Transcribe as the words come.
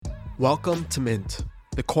Welcome to Mint,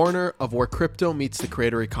 the corner of where crypto meets the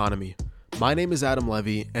creator economy. My name is Adam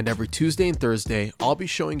Levy, and every Tuesday and Thursday, I'll be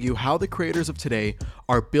showing you how the creators of today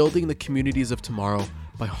are building the communities of tomorrow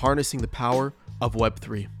by harnessing the power of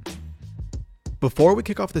Web3. Before we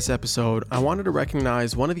kick off this episode, I wanted to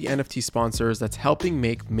recognize one of the NFT sponsors that's helping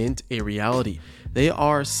make Mint a reality. They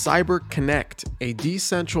are CyberConnect, a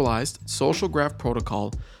decentralized social graph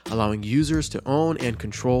protocol allowing users to own and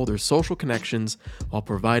control their social connections while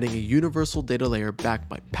providing a universal data layer backed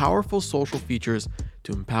by powerful social features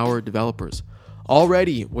to empower developers.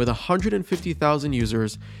 Already, with 150,000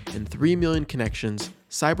 users and 3 million connections,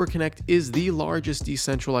 CyberConnect is the largest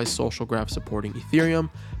decentralized social graph supporting Ethereum,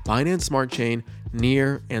 Binance Smart Chain,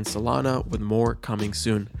 Near, and Solana, with more coming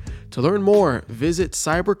soon. To learn more, visit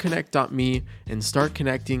cyberconnect.me and start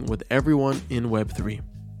connecting with everyone in Web3.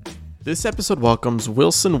 This episode welcomes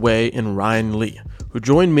Wilson Wei and Ryan Lee, who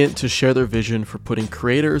joined Mint to share their vision for putting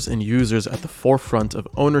creators and users at the forefront of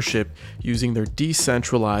ownership using their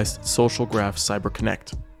decentralized social graph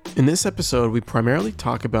CyberConnect. In this episode, we primarily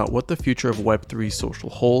talk about what the future of Web3 social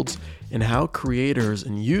holds and how creators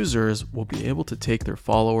and users will be able to take their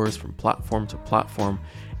followers from platform to platform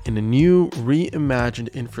in a new,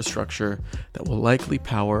 reimagined infrastructure that will likely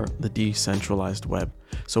power the decentralized web.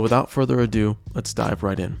 So without further ado, let's dive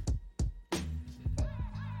right in.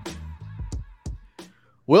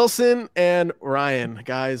 Wilson and Ryan,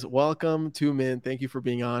 guys, welcome to Mint. Thank you for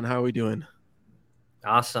being on. How are we doing?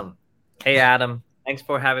 Awesome. Hey, Adam. Thanks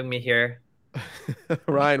for having me here.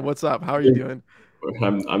 Ryan, what's up? How are you doing?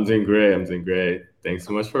 I'm doing great. I'm doing great. Thanks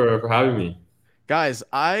so much for having me. Guys,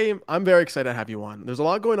 I'm very excited to have you on. There's a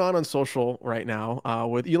lot going on social right now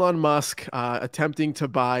with Elon Musk attempting to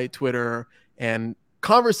buy Twitter and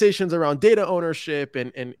conversations around data ownership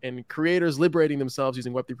and creators liberating themselves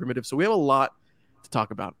using Web3 primitives. So we have a lot to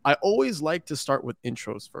talk about. I always like to start with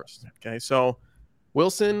intros first. Okay, so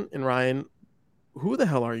Wilson and Ryan, who the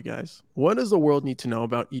hell are you guys? What does the world need to know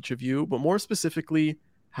about each of you? But more specifically,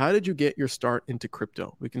 how did you get your start into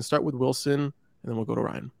crypto? We can start with Wilson and then we'll go to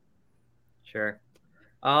Ryan. Sure.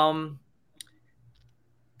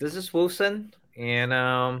 This is Wilson, and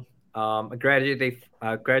I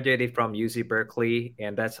graduated from UC Berkeley,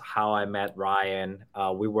 and that's how I met Ryan.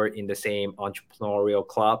 We were in the same entrepreneurial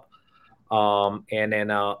club, and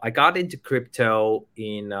then I got into crypto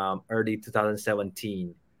in early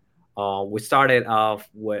 2017. We started off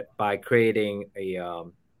by creating a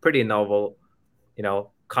pretty novel,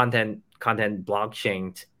 content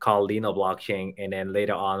blockchain called Lino blockchain, and then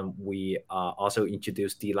later on we also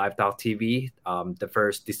introduced the Live.tv, the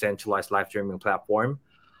first decentralized live streaming platform,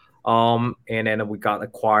 and then we got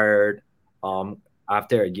acquired.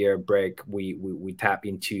 After a year break, we tap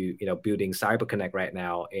into building CyberConnect right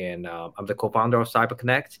now, and I'm the co-founder of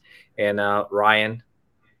CyberConnect. And Ryan.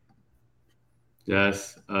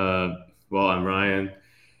 Yes. Well, I'm Ryan.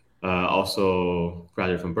 Also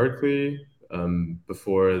graduated from Berkeley.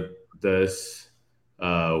 Before this,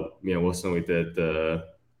 Wilson, we did the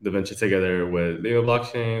venture together with Leo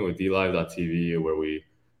Blockchain, with DLive.tv, where we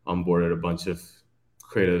onboarded a bunch of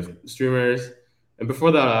creative streamers. And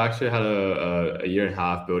before that, I actually had a year and a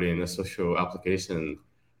half building a social application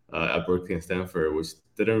at Berkeley and Stanford, which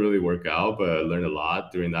didn't really work out, but I learned a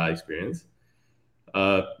lot during that experience.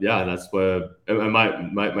 That's what and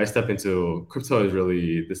my step into crypto is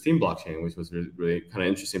really the Steam blockchain, which was really kind of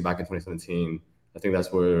interesting back in 2017. I think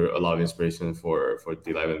that's where a lot of inspiration for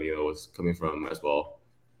DLive and Lino was coming from as well.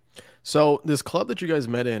 So this club that you guys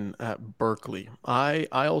met in at Berkeley, I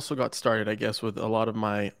also got started, I guess, with a lot of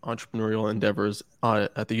my entrepreneurial endeavors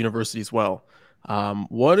at the university as well.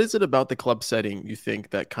 What is it about the club setting you think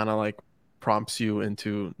that kind of like prompts you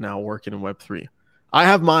into now working in Web3? I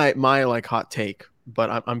have my like hot take,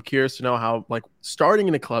 but I'm curious to know how like starting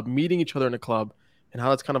in a club, meeting each other in a club, and how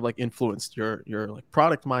that's kind of like influenced your like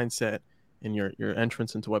product mindset and your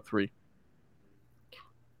entrance into Web3.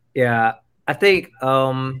 Yeah, I think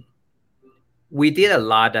we did a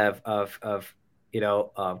lot of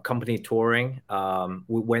company touring.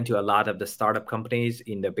 We went to a lot of the startup companies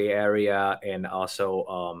in the Bay Area and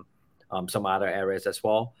also some other areas as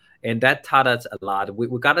well. And that taught us a lot. We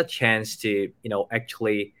got a chance to,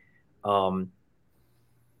 actually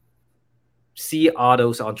see all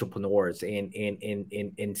those entrepreneurs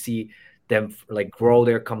and see them like grow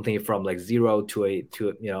their company from like zero to a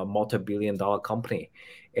multi-billion-dollar company,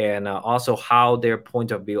 and also how their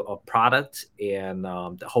point of view of product and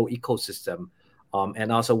the whole ecosystem,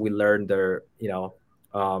 and also we learned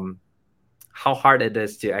how hard it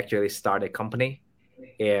is to actually start a company,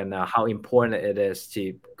 and how important it is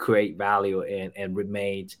to create value and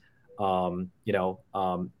remain,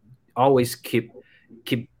 always keep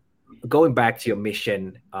going back to your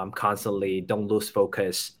mission, constantly, don't lose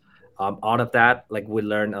focus. Out of that, like we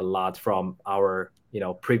learned a lot from our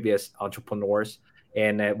previous entrepreneurs,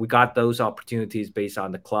 and we got those opportunities based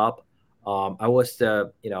on the club. I was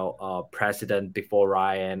the president before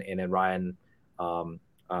Ryan, and then Ryan um,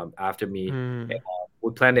 after me. And, Mm,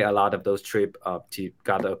 we planned a lot of those trips to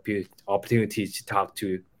got the opportunities to talk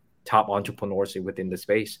to top entrepreneurs within the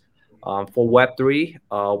space. For Web3,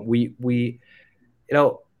 we you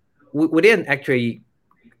know we didn't actually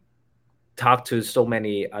talk to so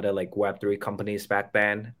many other like Web3 companies back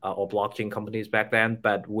then, or blockchain companies back then,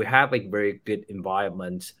 but we have a very good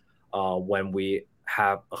environment when we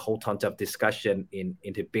have a whole ton of discussion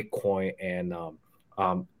into Bitcoin and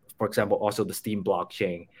um, for example also the Steam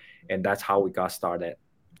blockchain, and that's how we got started.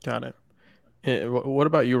 got it. What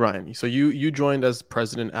about you, Ryan? So you joined as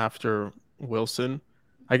president after Wilson.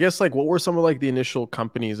 I guess like what were some of like the initial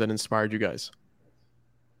companies that inspired you guys?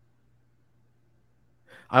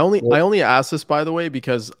 I Well, only asked this by the way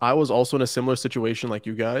because I was also in a similar situation like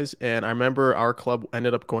you guys, and I remember our club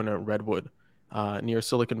ended up going to Redwood, near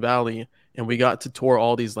Silicon Valley, and we got to tour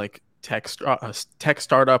all these like tech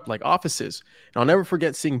startup like offices. And I'll never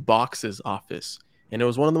forget seeing Box's office, and it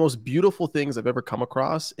was one of the most beautiful things I've ever come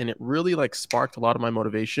across, and it really like sparked a lot of my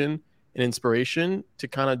motivation and inspiration to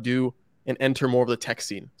kind of do and enter more of the tech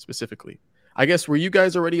scene specifically. I guess were you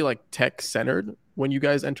guys already like tech centered when you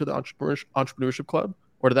guys entered the entrepreneurship club?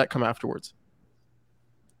 Or did that come afterwards?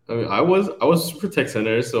 I mean, I was super tech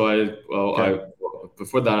center, so Okay.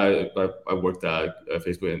 before that I worked at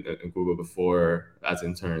Facebook and Google before as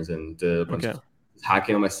interns and did a bunch of Okay.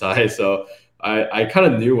 hacking on my side. So I kind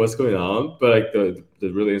of knew what's going on, but like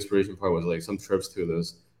the really inspiration part was like some trips to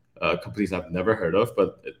those companies I've never heard of,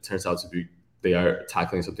 but it turns out to be they are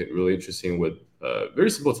tackling something really interesting with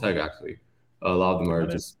very simple tech actually. A lot of them are Got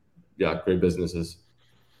it. just great businesses.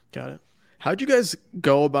 Got it. How'd you guys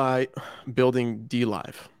go about building D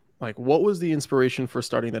Live? Like, what was the inspiration for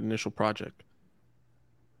starting that initial project?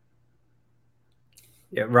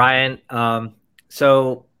 yeah, Ryan.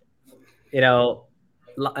 So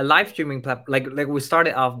a live streaming platform, like we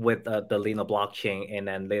started off with the Lena blockchain, and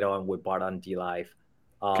then later on we brought on D Live.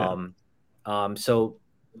 Okay. Um, so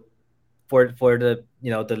for the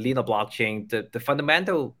the Lena blockchain, the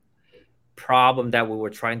fundamental problem that we were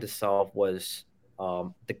trying to solve was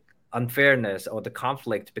the unfairness or the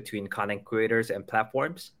conflict between content creators and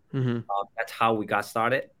platforms. Mm-hmm. That's how we got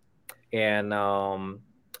started, and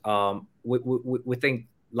we think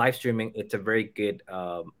live streaming it's a very good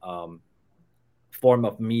form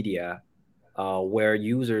of media where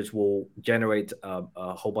users will generate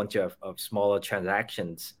a whole bunch of smaller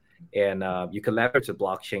transactions, and you can leverage the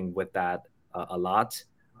blockchain with that a lot,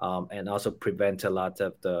 and also prevent a lot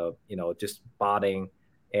of the just botting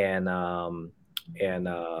and and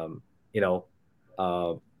you know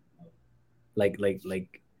uh, like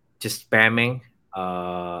just spamming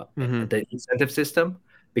Mm-hmm. the incentive system,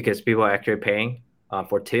 because people are actually paying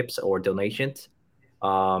for tips or donations.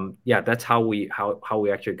 Yeah, that's how we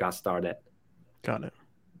actually got started. Got it.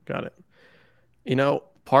 Got it.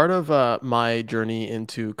 Part of my journey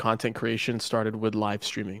into content creation started with live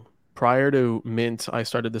streaming. Prior to Mint, I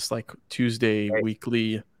started this like Tuesday Right.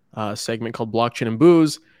 weekly segment called Blockchain and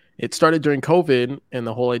Booze. It started during COVID, and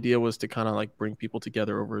the whole idea was to kind of like bring people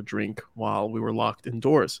together over a drink while we were locked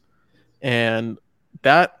indoors. And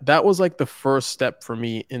that was like the first step for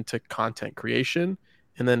me into content creation,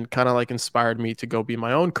 and then kind of like inspired me to go be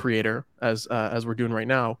my own creator as we're doing right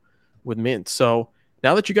now with Mint. So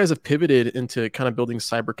now that you guys have pivoted into kind of building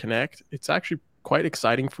Cyber Connect, it's actually quite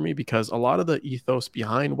exciting for me because a lot of the ethos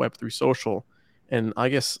behind Web3 social, and I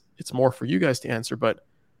guess it's more for you guys to answer, but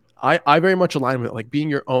I very much align with it, like being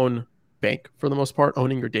your own bank for the most part,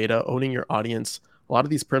 owning your data, owning your audience, a lot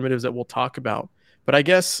of these primitives that we'll talk about. But I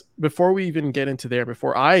guess before we even get into there,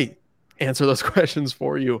 before I answer those questions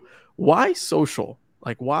for you, why social?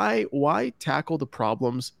 Like why tackle the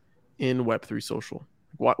problems in Web3 social?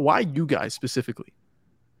 Why you guys specifically?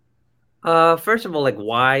 First of all, like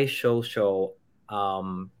why social?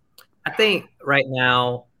 I think right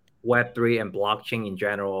now Web3 and blockchain in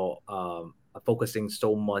general are focusing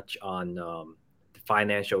so much on the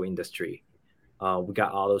financial industry. We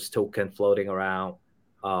got all those tokens floating around,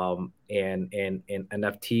 and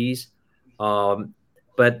NFTs. Um,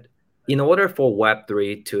 but in order for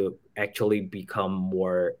Web3 to actually become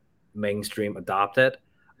more mainstream adopted,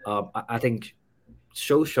 I think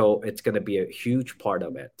social it's going to be a huge part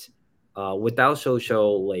of it. Without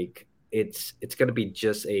social, like it's going to be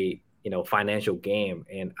just a financial game,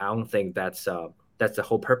 and I don't think that's the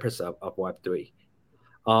whole purpose of Web3.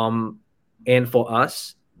 Um, and for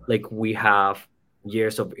us, like we have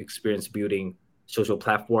years of experience building social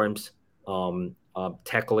platforms,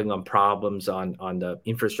 tackling on problems on the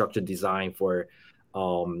infrastructure design for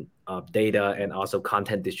data and also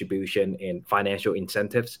content distribution and financial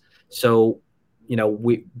incentives. So,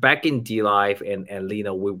 we back in D Live and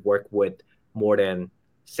Lino, we work with more than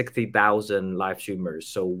 60,000 live streamers.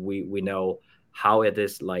 So we know how it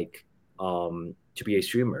is like to be a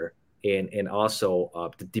streamer and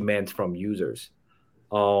also the demand from users.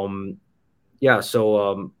 Um, yeah,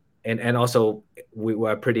 so and also we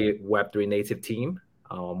were a pretty Web3 native team.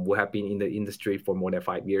 We have been in the industry for more than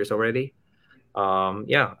 5 years already.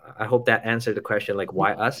 Yeah, I hope that answered the question, like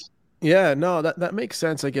why us? Yeah, no, that makes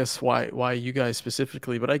sense, I guess, why you guys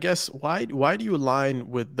specifically. But I guess why do you align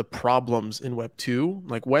with the problems in Web 2,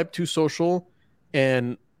 like Web 2 social,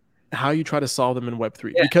 and how you try to solve them in Web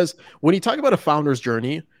 3? Yeah, Because when you talk about a founder's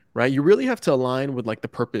journey, right, you really have to align with like the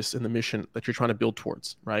purpose and the mission that you're trying to build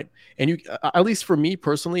towards, right? And you, at least for me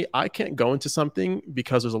personally, I can't go into something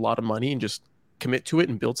because there's a lot of money and just commit to it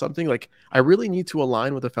and build something. Like I really need to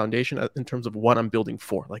align with the foundation in terms of what I'm building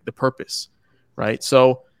for, like the purpose, right?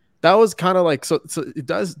 So that was kind of like, so it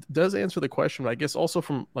does answer the question, but I guess also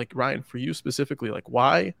from like Ryan, for you specifically, like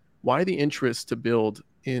why the interest to build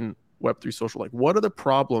in Web3 social? Like what are the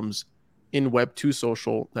problems in Web2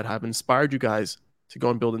 social that have inspired you guys to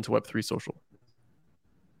go and build into Web3 social?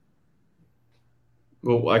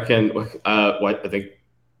 Well, I think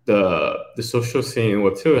the social scene in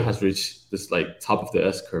Web 2 has reached this like top of the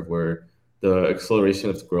S curve where the acceleration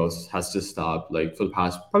of growth has just stopped. Like for the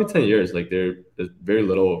past probably 10 years, like there's very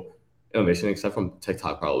little innovation except from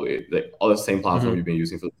TikTok. Probably like all the same platform Mm-hmm. you've been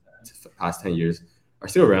using for the past 10 years are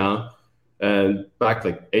still around. And back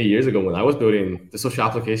like 8 years ago, when I was building the social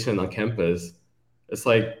application on campus, it's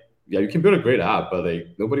like yeah, you can build a great app, but like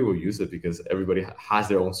nobody will use it because everybody has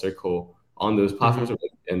their own circle on those Mm-hmm. platforms,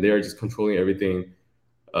 and they are just controlling everything,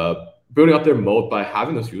 building up their moat by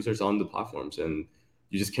having those users on the platforms, and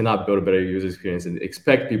you just cannot build a better user experience and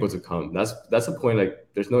expect people to come. That's the point. Like,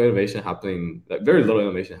 there's no innovation happening, like very little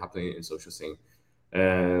innovation happening in social scene,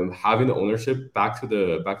 and having the ownership back to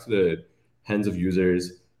the hands of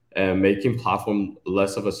users and making platform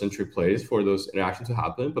less of a centric place for those interactions to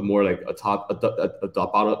happen, but more like a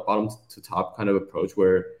bottom to top kind of approach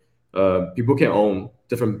where people can own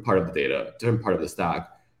different part of the data, different part of the stack,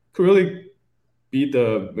 could really be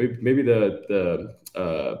maybe the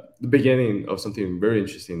beginning of something very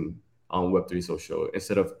interesting on Web3 social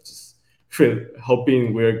instead of just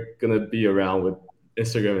hoping we're gonna be around with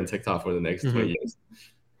Instagram and TikTok for the next Mm-hmm. 20 years.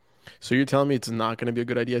 So you're telling me it's not going to be a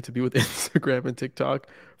good idea to be with Instagram and TikTok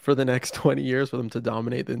for the next 20 years for them to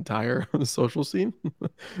dominate the entire social scene?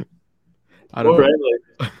 I don't Well, right, know.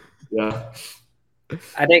 like yeah.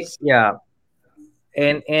 I think yeah,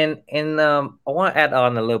 and I want to add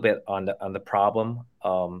on a little bit on the problem.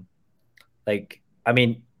 Like I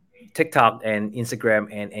mean, TikTok and Instagram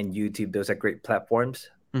and YouTube, those are great platforms.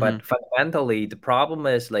 Mm-hmm. But fundamentally, the problem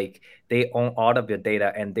is like they own all of your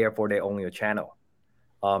data and therefore they own your channel.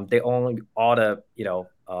 They own all the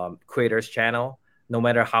creators channel. No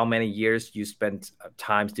matter how many years you spend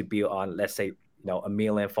times to build on, let's say 1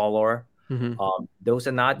 million follower, Mm-hmm. those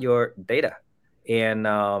are not your data. And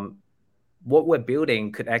what we're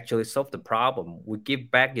building could actually solve the problem. We give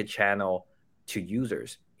back your channel to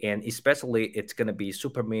users, and especially it's going to be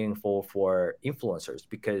super meaningful for influencers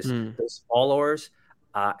because Mm-hmm. those followers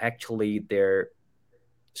are actually their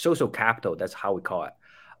social capital. That's how we call it.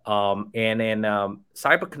 And then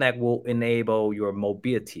CyberConnect will enable your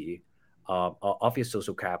mobility of your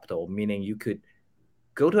social capital, meaning you could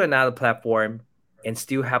go to another platform and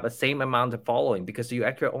still have the same amount of following because you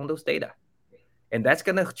actually own those data. And that's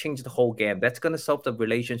going to change the whole game. That's going to solve the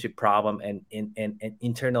relationship problem and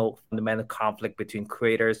internal fundamental conflict between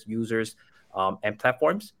creators, users, and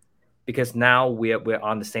platforms. Because now we're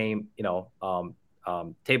on the same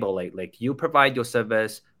table. Like you provide your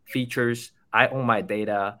service features, I own my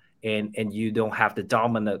data, and you don't have the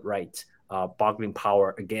dominant right bargaining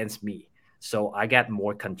power against me. So I get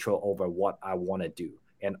more control over what I want to do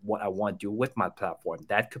and what I want to do with my platform.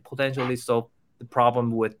 That could potentially solve the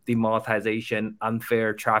problem with demonetization,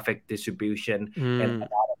 unfair traffic distribution, and a Mm,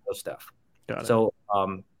 lot of those stuff. got it. So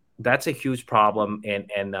that's a huge problem,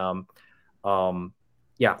 and um,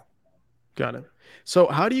 yeah. Got it. So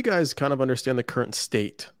how do you guys kind of understand the current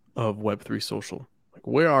state of Web3 social? Like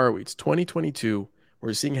where are we? It's 2022.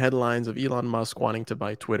 We're seeing headlines of Elon Musk wanting to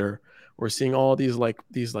buy Twitter. We're seeing all these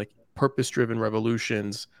purpose-driven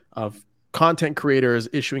revolutions of content creators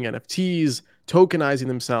issuing NFTs, tokenizing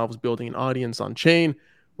themselves, building an audience on chain.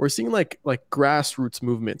 We're seeing like grassroots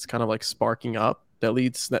movements kind of like sparking up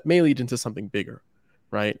that may lead into something bigger.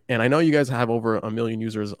 right? And I know you guys have over 1 million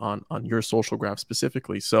users on your social graph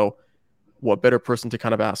specifically. So what better person to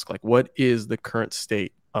kind of ask, like, what is the current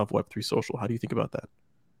state of Web3 social? How do you think about that?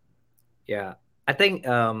 Yeah, I think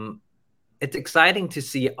it's exciting to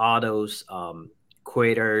see all those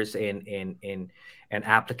creators and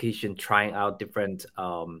application trying out different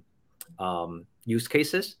use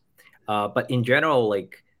cases. But in general,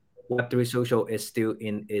 like Web3 social is still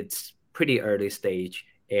in its pretty early stage.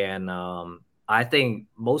 And I think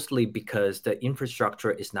mostly because the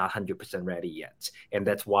infrastructure is not 100% ready yet. And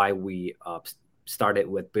that's why we started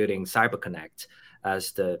with building CyberConnect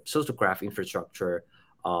as the social graph infrastructure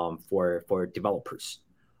for developers.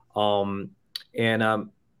 Um, and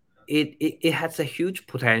it has a huge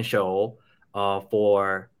potential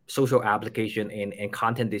for social application and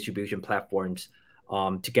content distribution platforms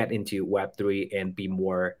to get into Web3 and be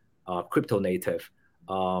more crypto native.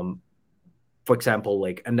 Um, for example,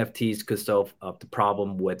 like NFTs could solve the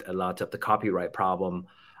problem with a lot of the copyright problem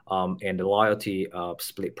and the loyalty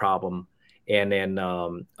split problem. And then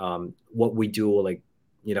what we do, like,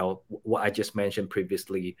 what I just mentioned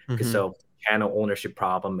previously, could Mm-hmm. solve channel ownership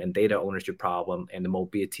problem and data ownership problem and the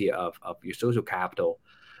mobility of your social capital.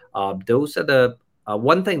 Those are the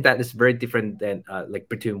one thing that is very different than like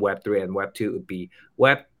between Web3 and Web2 would be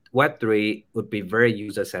Web3 would be very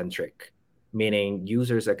user centric, meaning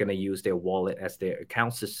users are going to use their wallet as their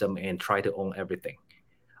account system and try to own everything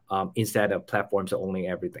instead of platforms owning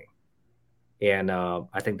everything. And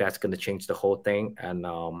I think that's going to change the whole thing. And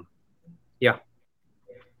yeah.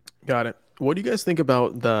 Got it. What do you guys think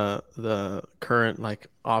about the current like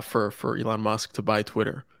offer for Elon Musk to buy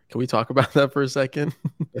Twitter? Can we talk about that for a second?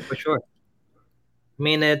 Yeah, for sure. I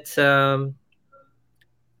mean, it's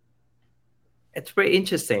very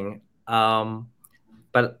interesting.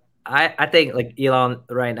 But I think like Elon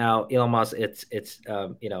right now, Elon Musk, it's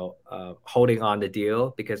holding on the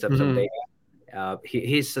deal because of some Hmm. data.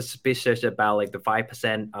 He's suspicious about like the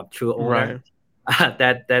 5% of true owner Right.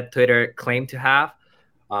 that Twitter claimed to have.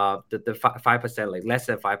 The 5%, like less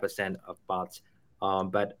than 5% of bots.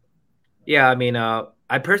 But yeah, I mean,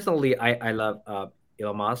 I personally I love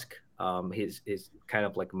Elon Musk. He's kind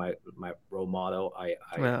of like my role model.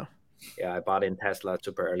 Yeah. I bought in Tesla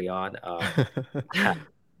super early on.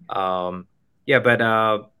 Yeah, but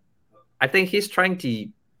I think he's trying to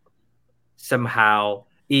somehow,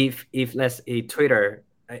 if let's say Twitter,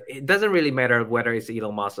 it doesn't really matter whether it's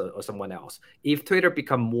Elon Musk or someone else. If Twitter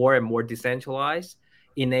become more and more decentralized,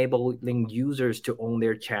 enabling users to own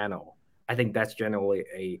their channel, I think that's generally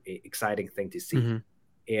a exciting thing to see. Hmm.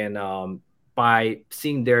 And by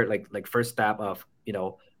seeing their like first step of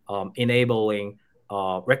enabling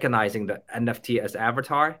recognizing the NFT as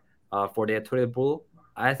avatar for their Twitter Blue,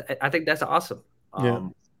 I think that's awesome. Yeah.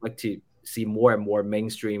 Like to see more and more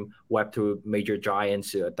mainstream Web2 major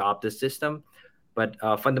giants to adopt this system. But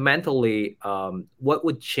fundamentally, what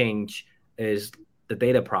would change is the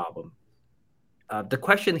data problem. The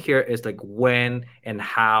question here is like when and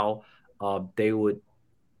how they would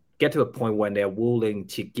get to a point when they're willing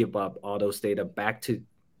to give up all those data back to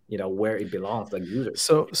where it belongs, like users.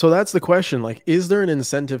 So that's the question. Like, is there an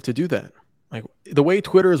incentive to do that? Like the way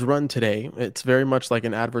Twitter is run today, it's very much like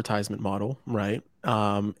an advertisement model, right?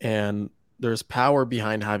 And there's power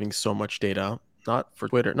behind having so much data, not for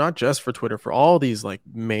Twitter, not just for Twitter, for all these like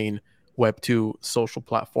main Web2 social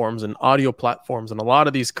platforms and audio platforms and a lot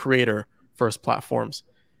of these creator first platforms.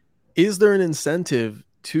 Is there an incentive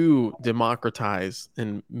to democratize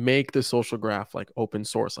and make the social graph like open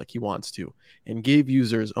source like he wants to and give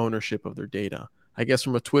users ownership of their data? I guess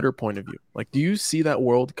from a Twitter point of view, like, do you see that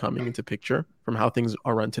world coming into picture from how things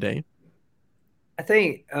are run today? I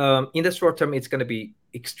think in the short term, it's going to be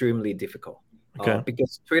extremely difficult Okay.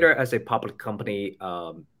 because Twitter, as a public company,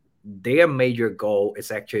 their major goal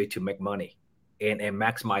is actually to make money and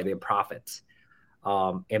maximize their profits.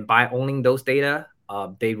 And by owning those data,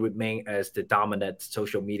 they remain as the dominant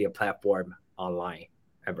social media platform online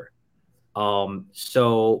ever.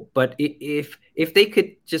 So, but if they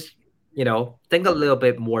could just think a little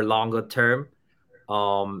bit more longer term,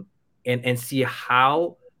 um, and see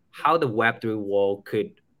how the Web3 world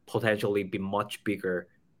could potentially be much bigger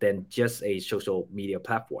than just a social media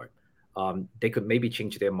platform. They could maybe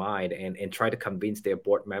change their mind and try to convince their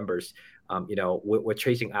board members, we're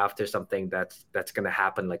chasing after something that's going to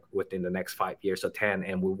happen like within the next 5 years or 10,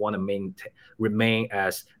 and we want to remain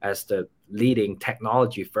as the leading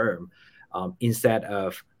technology firm, instead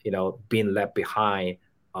of being left behind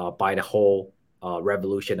by the whole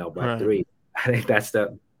revolution of Right. Web3. I think that's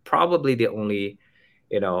the probably the only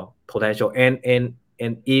potential. And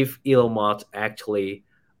if Elon Musk actually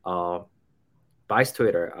uh, buys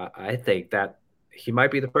Twitter, I think that he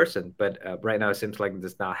might be the person, but right now it seems like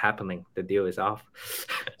it's not happening. The deal is off.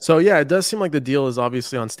 So yeah, it does seem like the deal is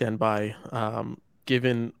obviously on standby,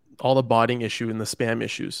 given all the botting issue and the spam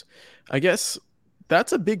issues. I guess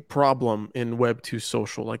that's a big problem in Web2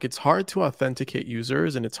 social. Like it's hard to authenticate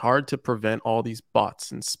users and it's hard to prevent all these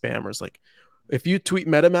bots and spammers. Like if you tweet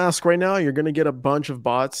MetaMask right now, you're gonna get a bunch of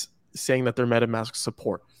bots saying that they're MetaMask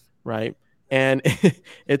support, right? And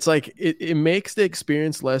it's like it makes the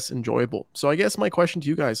experience less enjoyable. So I guess my question to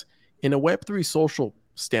you guys, in a Web3 social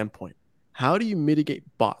standpoint, how do you mitigate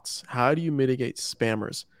bots? How do you mitigate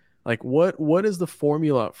spammers? Like what is the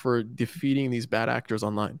formula for defeating these bad actors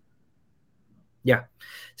online? Yeah.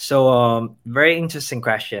 So very interesting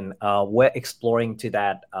question. We're exploring to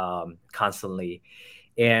that constantly.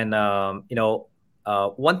 And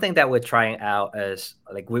one thing that we're trying out is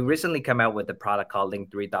like we recently come out with a product called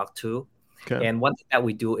Link 3.2. Okay. And one thing that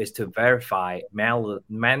we do is to verify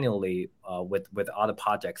manually with other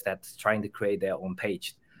projects that's trying to create their own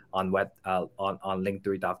page on on Link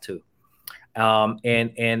 3.2.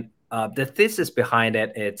 The thesis behind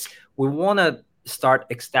it, it's we want to start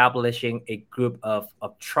establishing a group of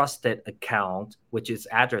trusted account, which is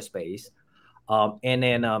address based. And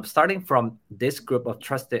then starting from this group of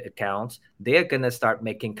trusted accounts, they're going to start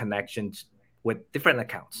making connections with different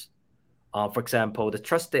accounts. For example, the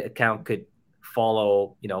trusted account could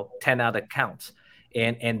follow, 10 other accounts,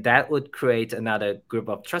 and that would create another group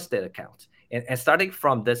of trusted accounts. And starting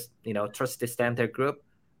from this, trusted standard group,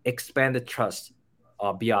 expand the trust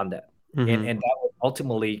beyond that, and Mm-hmm. and that will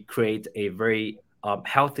ultimately create a very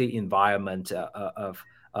healthy environment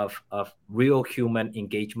of real human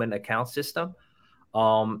engagement account system.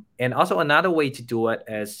 And also another way to do it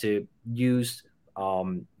is to use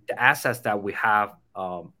the assets that we have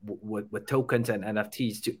with tokens and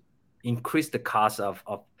NFTs to increase the cost of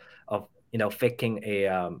faking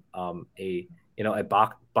a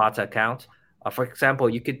bot account. For example,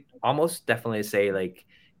 you could almost definitely say like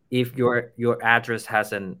if your address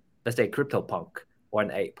has an, let's say, CryptoPunk or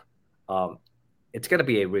an ape, um, it's gonna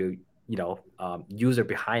be a real user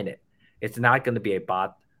behind it. It's not gonna be a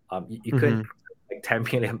bot. You couldn't Mm-hmm. like 10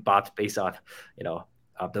 million bots based on you know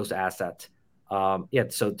those assets. Yeah,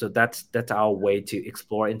 so that's our way to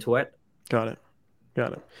explore into it. Got it.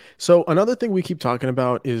 Got it. So another thing we keep talking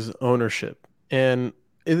about is ownership. And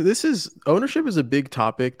this is ownership is a big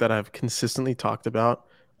topic that I've consistently talked about.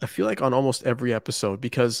 I feel like on almost every episode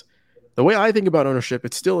because the way I think about ownership,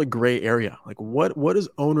 it's still a gray area. Like what does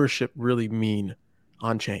ownership really mean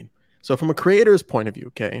on chain? So from a creator's point of view,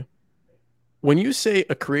 okay, when you say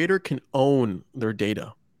a creator can own their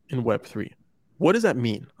data in Web3, what does that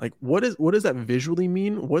mean? Like what does that visually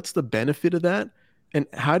mean? What's the benefit of that? And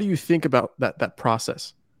how do you think about that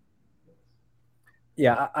process?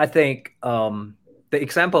 Yeah, I think the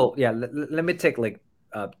example. Yeah, let me take like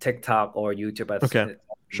TikTok or YouTube as Okay. an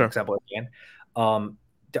Sure. example again. Um,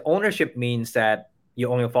 the ownership means that you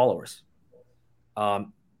own your followers.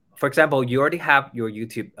 Um, for example, you already have your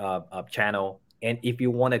YouTube channel, and if you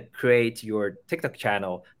want to create your TikTok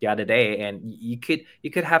channel the other day, and you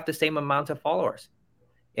could have the same amount of followers,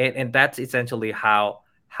 and that's essentially how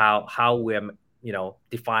we're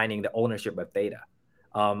defining the ownership of data.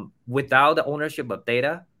 Without the ownership of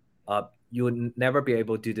data, you would never be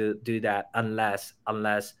able to do that unless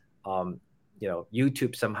um,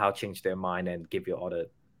 YouTube somehow change their mind and give you all the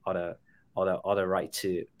all the right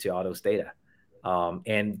to all those data.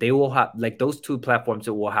 And they will have like those two platforms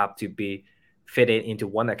that will have to be fitted into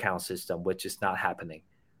one account system, which is not happening.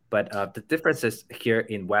 But the difference is here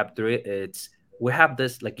in Web3, it's we have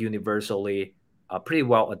this like universally pretty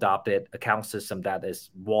well adopted account system that is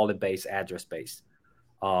wallet based, address based.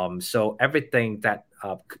 So everything that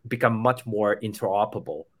become much more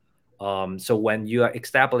interoperable. So when you are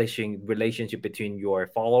establishing relationship between your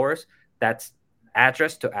followers, that's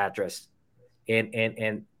address to address,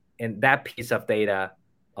 and that piece of data,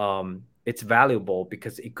 it's valuable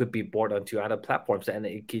because it could be brought onto other platforms, and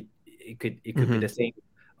it could be Hmm. the same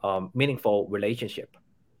meaningful relationship.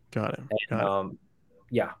 Got it. And Got it.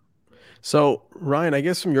 yeah. So, Ryan, I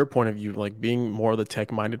guess from your point of view, like being more the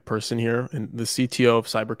tech-minded person here and the CTO of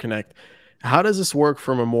CyberConnect, how does this work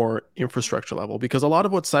from a more infrastructure level? Because a lot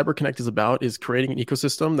of what CyberConnect is about is creating an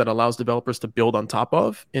ecosystem that allows developers to build on top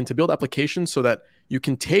of and to build applications so that you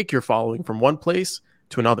can take your following from one place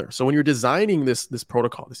to another. So when you're designing this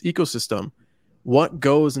protocol, this ecosystem, what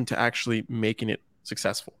goes into actually making it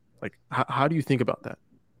successful? Like how do you think about that?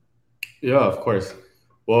 Yeah, of course.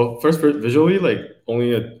 Well, first, visually, like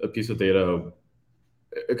only a piece of data,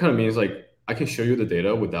 it kind of means like I can show you the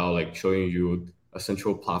data without like showing you a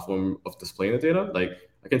central platform of displaying the data. Like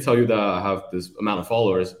I can tell you that I have this amount of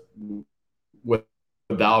followers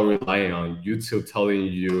without relying on YouTube telling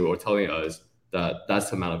you or telling us that that's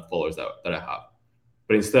the amount of followers that I have.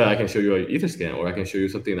 But instead, I can show you an Etherscan, or I can show you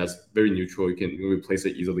something that's very neutral. You can replace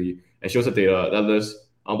it easily and shows the data that lives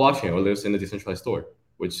on blockchain or lives in a decentralized store,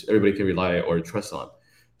 which everybody can rely or trust on.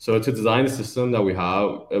 So to design the system that we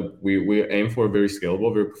have, we aim for a very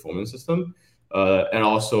scalable, very performant system, and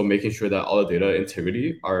also making sure that all the data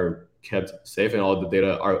integrity are kept safe and all the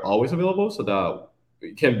data are always available, so that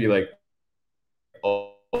it can be like,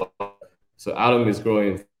 oh, so Atom is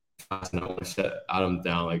growing fast, and I want to shut Atom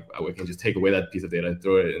down. Like we can just take away that piece of data and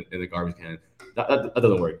throw it in the garbage can. That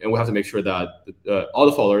doesn't work, and we have to make sure that all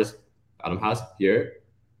the followers Atom has here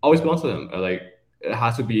always belongs to them. Like it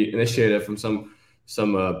has to be initiated from some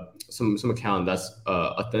account that's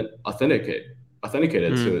authenticated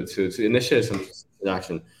to initiate some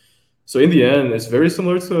action. So in the end, it's very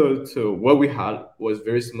similar to what we had. Was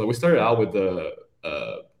very similar. We started out with the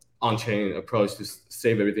on-chain approach to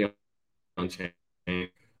save everything on chain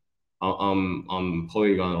on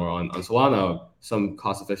Polygon or on Solana, some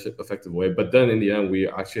cost effective way. But then in the end, we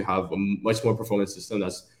actually have a much more performant system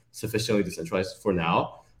that's sufficiently decentralized for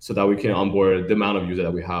now, so that we can onboard the amount of users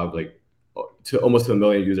that we have, like to almost 1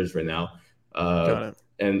 million users right now. Got it.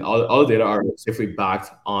 And all the data are safely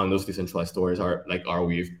backed on those decentralized stores, are like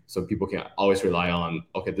Arweave, so people can always rely on,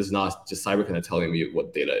 okay, this is not just CyberConnect telling me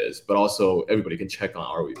what data is, but also everybody can check on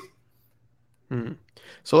Arweave.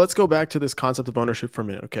 So let's go back to this concept of ownership for a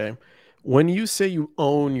minute, okay? When you say you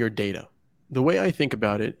own your data, the way I think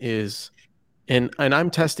about it is, and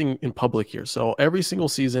I'm testing in public here. So every single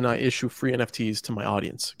season I issue free NFTs to my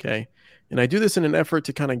audience, okay? And I do this in an effort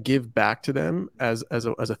to kind of give back to them as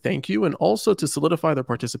a thank you, and also to solidify their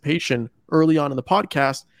participation early on in the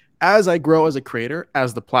podcast. As I grow as a creator,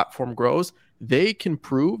 as the platform grows, they can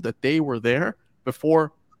prove that they were there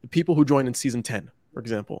before the people who joined in season 10, for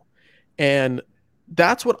example. And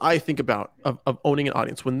that's what I think about of owning an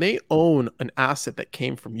audience. When they own an asset that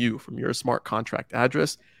came from you, from your smart contract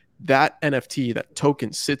address, that NFT, that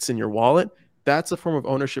token sits in your wallet. That's a form of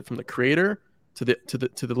ownership from the creator to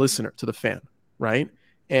the listener, to the fan, right?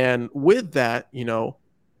 And with that,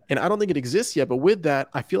 and I don't think it exists yet, but with that,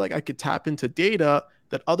 I feel like I could tap into data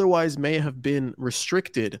that otherwise may have been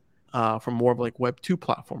restricted from more of like Web2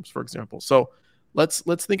 platforms, for example. So let's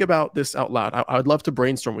think about this out loud. I would love to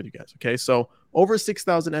brainstorm with you guys. Okay, so over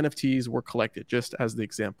 6,000 NFTs were collected, just as the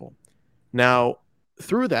example. Now,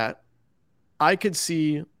 through that, I could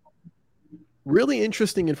see really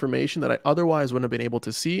interesting information that I otherwise wouldn't have been able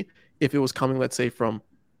to see if it was coming, let's say, from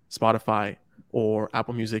Spotify or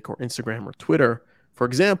Apple Music or Instagram or Twitter. For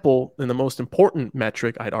example, and the most important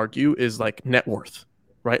metric, I'd argue, is like net worth,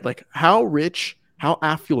 right? Like how rich, how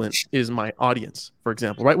affluent is my audience, for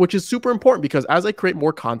example, right? Which is super important, because as I create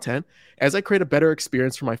more content, as I create a better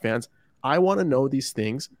experience for my fans, I want to know these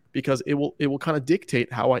things, because it will kind of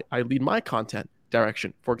dictate how I lead my content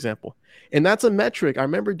direction, for example. And that's a metric. I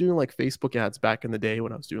remember doing like Facebook ads back in the day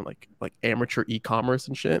when I was doing like amateur e-commerce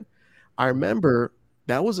and shit. I remember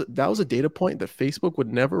that was a data point that Facebook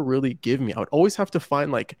would never really give me. I would always have to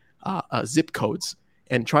find like zip codes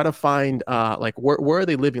and try to find like where are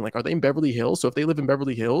they living? Like, are they in Beverly Hills? So if they live in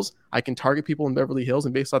Beverly Hills, I can target people in Beverly Hills,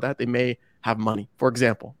 and based on that, they may have money, for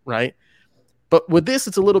example, right? But with this,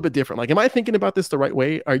 it's a little bit different. Like, am I thinking about this the right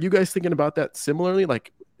way? Are you guys thinking about that similarly?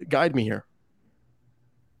 Like, guide me here.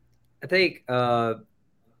 I think that's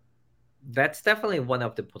definitely one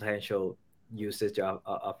of the potential usage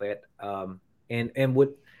of it. And with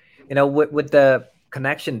with the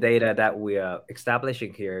connection data that we are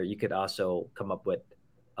establishing here, you could also come up with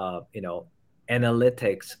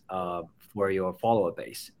analytics for your follower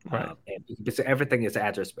base, Right. and because everything is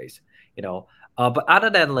address based, but other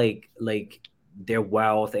than like their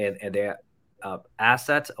wealth and their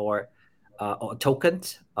assets or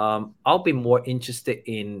tokens, I'll be more interested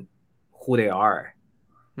in who they are,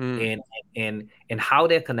 and how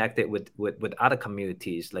they're connected with other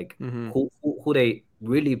communities, like who they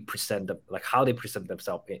really present them, like how they present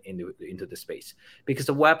themselves into the space. Because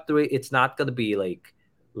the Web3, it's not going to be like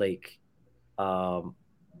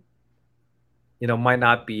might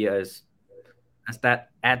not be as that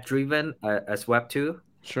ad driven as Web2.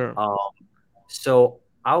 Sure. So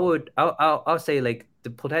I'll say like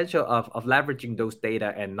the potential of leveraging those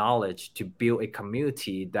data and knowledge to build a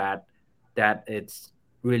community that it's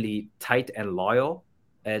really tight and loyal.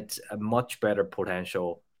 It's a much better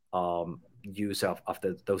potential use of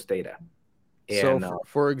those data. So And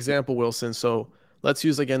for example, Wilson, so let's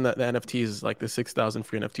use again the NFTs, like the 6,000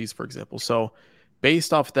 free NFTs, for example. So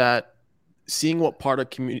based off that, seeing what part of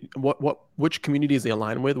community, which communities they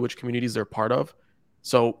align with, which communities they're part of,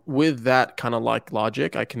 So with that kind of like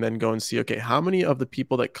logic, I can then go and see, okay, how many of the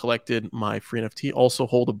people that collected my free NFT also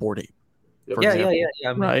hold a Bored Ape, for Yeah, example,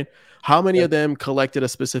 I mean, right? How many yeah, of them collected a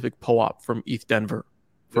specific POAP from ETH Denver,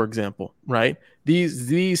 for example, right?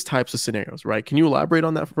 These types of scenarios, right? Can you elaborate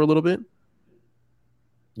on that for a little bit?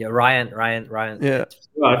 yeah. Ryan, Yeah,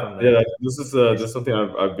 from the Yeah, this is something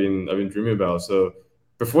I've been dreaming about. So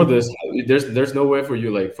before this, there's no way for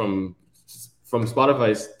you like from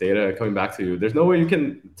Spotify's data coming back to you. There's no way you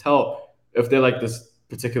can tell if they're like this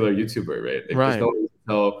particular YouTuber, right? Like there's right. no way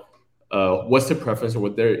to tell what's their preference or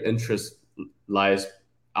what their interest lies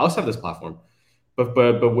outside this platform. But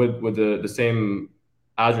with the same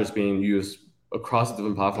address being used across the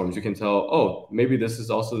different platforms, you can tell, oh, maybe this is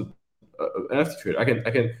also an NFT trader.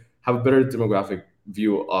 I can have a better demographic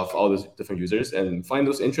view of all those different users and find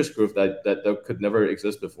those interest groups that could never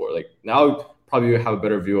exist before. Like now, probably have a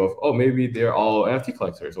better view of, oh, maybe they're all NFT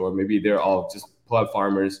collectors, or maybe they're all just pull-up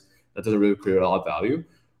farmers that doesn't really create a lot of value.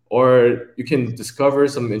 Or you can discover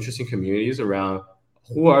some interesting communities around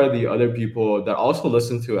who are the other people that also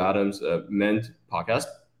listen to Adam's Ment podcast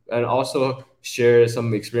and also share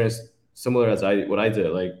some experience similar as what I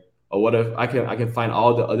did. Like, what if I can find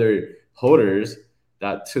all the other holders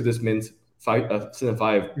that to this Mint season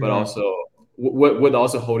five, but Mhm. also with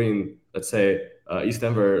also holding, let's say, East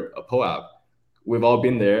Denver a POAP. We've all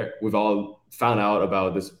been there. We've all found out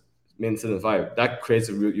about this Mint season five. That creates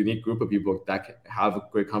a real unique group of people that can have a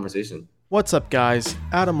great conversation. What's up, guys?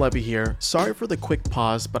 Adam Levy here. Sorry for the quick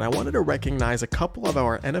pause, but I wanted to recognize a couple of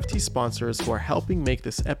our NFT sponsors who are helping make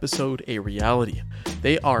this episode a reality.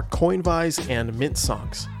 They are Coinvise and Mint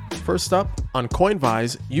Songs. First up, on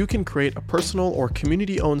Coinvise, you can create a personal or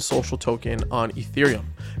community-owned social token on Ethereum.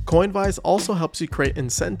 Coinvise also helps you create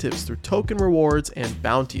incentives through token rewards and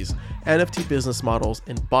bounties, NFT business models,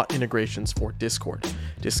 and bot integrations for Discord.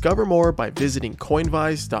 Discover more by visiting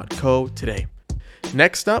coinvise.co today.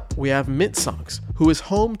 Next up, we have Mint Songs, who is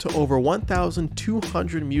home to over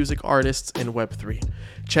 1,200 music artists in Web3.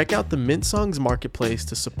 Check out the Mint Songs marketplace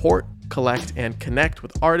to support, collect, and connect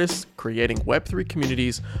with artists creating Web3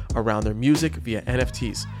 communities around their music via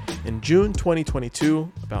NFTs. In June 2022,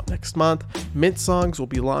 about next month, Mint Songs will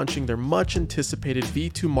be launching their much anticipated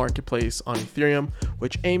V2 marketplace on Ethereum,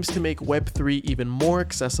 which aims to make Web3 even more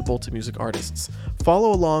accessible to music artists.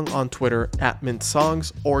 Follow along on Twitter at Mint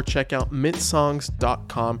Songs or check out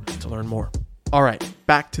mintsongs.com to learn more. All right,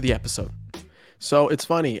 back to the episode. So it's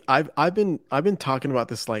funny. I've been talking about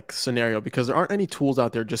this like scenario because there aren't any tools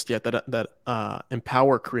out there just yet that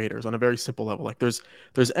empower creators on a very simple level. Like there's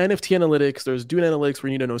NFT analytics, there's Dune analytics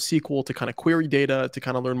where you need to know SQL to kind of query data to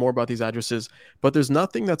kind of learn more about these addresses. But there's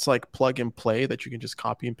nothing that's like plug and play that you can just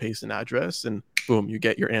copy and paste an address and boom, you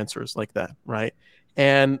get your answers like that, right?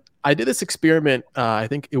 And I did this experiment. I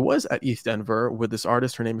think it was at ETH Denver with this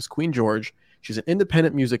artist. Her name is Queen George. She's an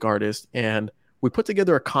independent music artist, and we put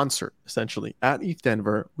together a concert essentially at ETH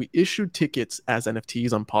Denver. We issued tickets as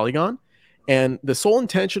NFTs on Polygon, and the sole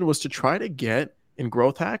intention was to try to get in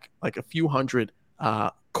Growth Hack like a few hundred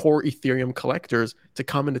core Ethereum collectors to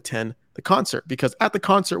come and attend the concert, because at the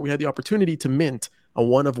concert we had the opportunity to mint a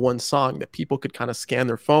one of one song that people could kind of scan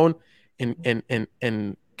their phone and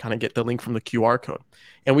kind of get the link from the QR code.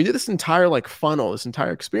 And we did this entire like funnel, this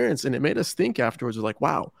entire experience, and it made us think afterwards. We're like,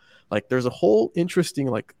 wow, like there's a whole interesting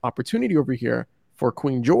like opportunity over here for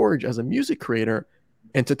Queen George as a music creator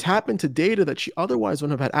and to tap into data that she otherwise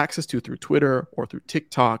wouldn't have had access to through Twitter or through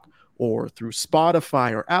TikTok or through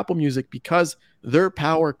Spotify or Apple Music, because their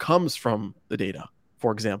power comes from the data,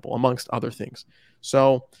 for example, amongst other things.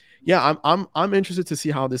 So yeah, I'm interested to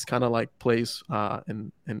see how this kind of like plays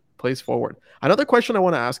and plays forward. Another question I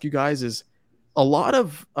want to ask you guys is a lot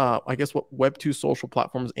of I guess what Web2 social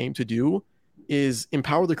platforms aim to do is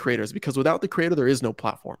empower the creators, because without the creator there is no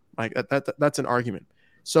platform. Like that's an argument.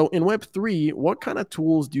 So in Web3, what kind of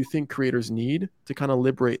tools do you think creators need to kind of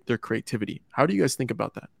liberate their creativity? How do you guys think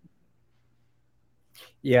about that?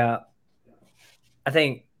 Yeah, I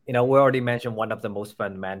think we already mentioned one of the most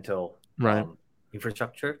fundamental Right.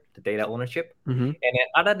 infrastructure, the data ownership, Mm-hmm. and then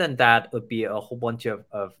other than that would be a whole bunch of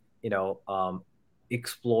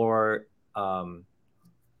explore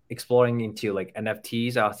exploring into like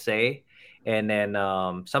NFTs, I'll say, and then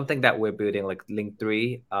something that we're building like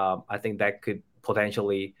Link3. I think that could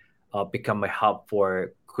potentially become a hub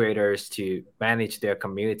for creators to manage their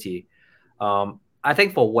community. I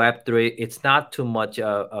think for Web3, it's not too much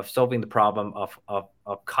of solving the problem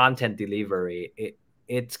of content delivery.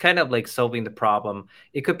 It's kind of like solving the problem.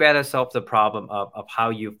 It could better solve the problem of how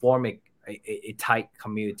you form a tight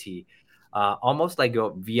community, almost like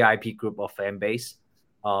your VIP group of fan base.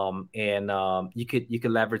 And you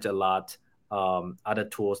could leverage a lot other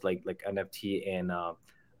tools like NFT and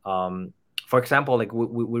um, for example, like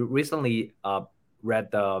we recently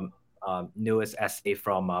read the newest essay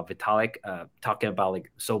from Vitalik talking about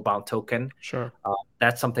like soulbound token. Sure.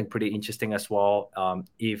 That's something pretty interesting as well.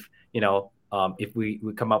 If if we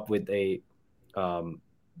come up with um,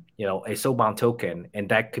 a soulbound token, and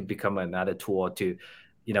that could become another tool to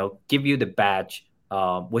give you the badge,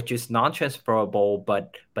 which is non-transferable,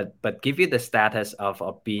 but give you the status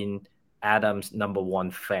of being Adam's number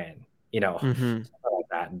one fan, Mm-hmm. something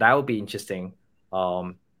like that would be interesting.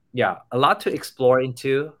 um yeah, a lot to explore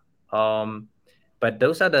into. But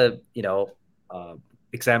those are the uh,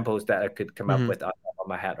 examples that I could come up Mm-hmm. with off the top of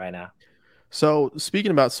my head right now. So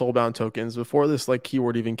speaking about soulbound tokens, before this like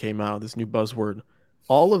keyword even came out, this new buzzword,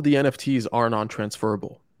 all of the NFTs are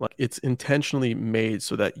non-transferable. Like it's intentionally made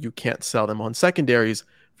so that you can't sell them on secondaries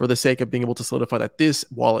for the sake of being able to solidify that this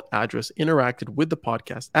wallet address interacted with the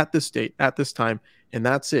podcast at this date, at this time, and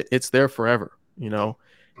that's it. It's there forever, you know?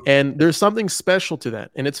 And there's something special to that.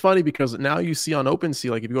 And it's funny because now you see on OpenSea,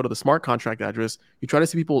 like if you go to the smart contract address, you try to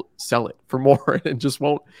see people sell it for more and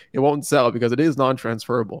it won't sell because it is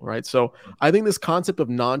non-transferable, right? So I think this concept of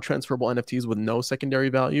non-transferable NFTs with no secondary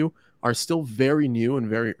value are still very new and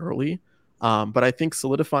very early. But I think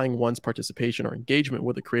solidifying one's participation or engagement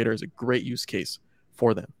with the creator is a great use case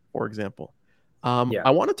for them, for example. Yeah. I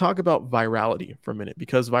want to talk about virality for a minute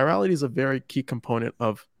because virality is a very key component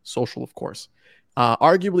of social, of course.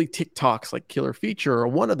 Arguably, TikTok's like killer feature, or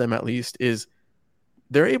one of them at least, is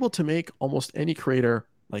they're able to make almost any creator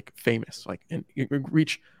like famous, like and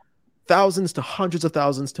reach thousands to hundreds of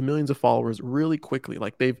thousands to millions of followers really quickly.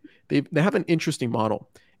 Like they have an interesting model.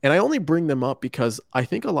 And I only bring them up because I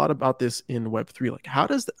think a lot about this in Web3. Like how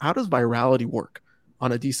does virality work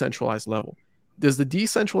on a decentralized level? Does the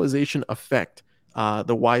decentralization affect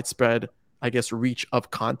the widespread, I guess, reach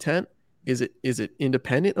of content? Is it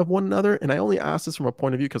independent of one another? And I only ask this from a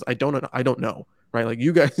point of view because I don't know, right? Like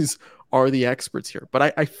you guys are the experts here.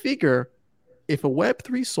 But I figure if a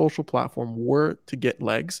Web3 social platform were to get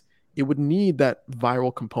legs, it would need that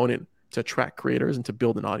viral component to attract creators and to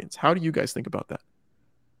build an audience. How do you guys think about that?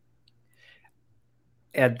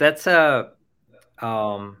 Yeah, that's a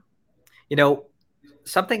um you know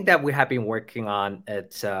something that we have been working on.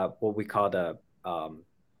 It's what we call the um,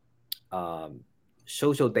 um,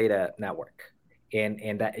 social data network,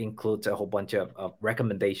 and that includes a whole bunch of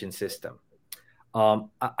recommendation system.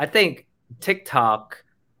 I think TikTok,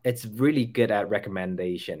 it's really good at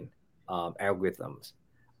recommendation algorithms,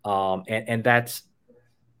 and that's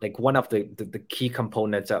like one of the key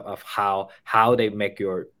components of how they make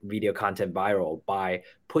your video content viral by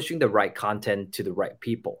pushing the right content to the right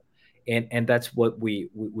people. And that's what we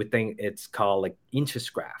think it's called like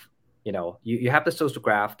interest graph. You have the social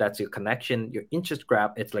graph, that's your connection. Your interest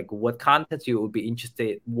graph, it's like what content you would be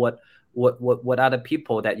interested, what other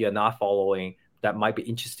people that you're not following that might be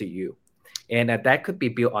interested to you. And that could be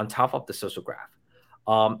built on top of the social graph.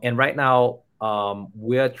 And right now,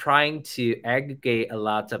 we're trying to aggregate a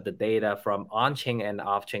lot of the data from on-chain and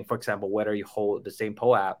off-chain. For example, whether you hold the same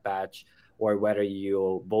PO app badge, or whether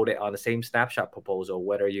you voted on the same snapshot proposal,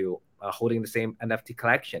 whether you are holding the same NFT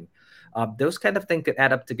collection. Those kind of things could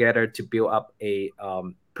add up together to build up a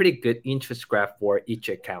pretty good interest graph for each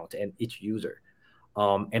account and each user.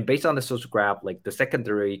 And based on the social graph, like the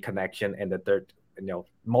secondary connection and the third,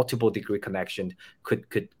 multiple degree connection could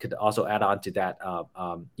also add on to that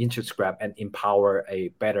interest graph and empower a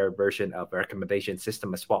better version of recommendation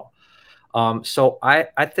system as well. So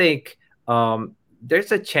I think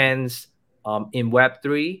there's a chance in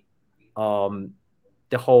Web3, um,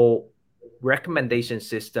 the whole recommendation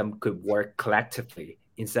system could work collectively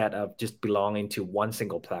instead of just belonging to one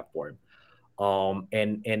single platform.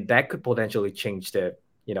 And that could potentially change the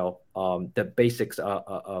basics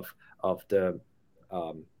of the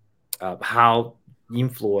um, how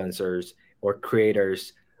influencers or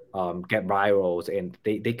creators get virals, and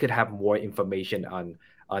they could have more information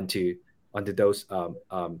onto onto those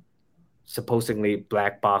supposedly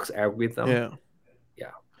black box algorithm. Yeah.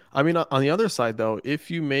 Yeah. I mean, on the other side, though, if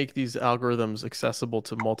you make these algorithms accessible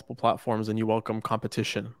to multiple platforms and you welcome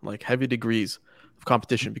competition, like heavy degrees of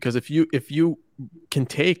competition, because if you can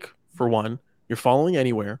take for one, you're following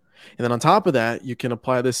anywhere, and then on top of that, you can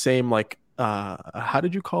apply the same like how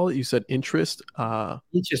did you call it? You said interest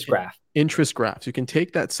Interest graph. interest graphs. You can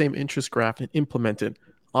take that same interest graph and implement it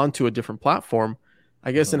onto a different platform.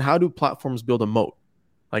 I guess. And Mhm. how do platforms build a moat?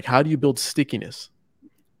 Like how do you build stickiness?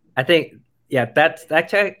 I think, yeah, that's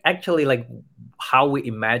actually like how we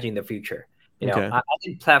imagine the future. Okay. I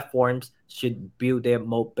think platforms should build their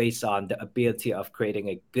moat based on the ability of creating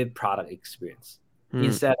a good product experience. Hmm.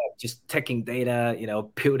 instead of just taking data,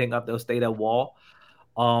 building up those data wall,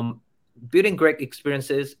 um, building great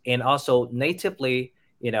experiences, and also natively,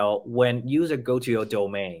 when user go to your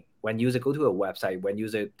domain, when user go to a website, when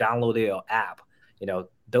user download your app,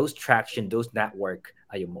 those traction, those network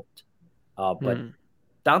are your moat. But Hmm.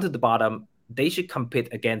 down to the bottom, they should compete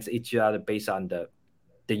against each other based on the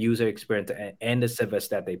user experience and the service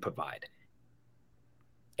that they provide,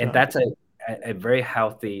 and Got it. that's a very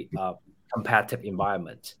healthy competitive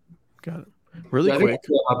environment. Got it. Really Yeah, I think quick. that's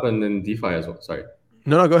what happened in DeFi as well. Sorry.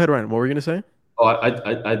 No, no, go ahead, Ryan. What were you gonna say? Oh,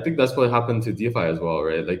 I think that's what happened to DeFi as well,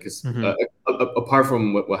 right? Like, it's, Hmm. apart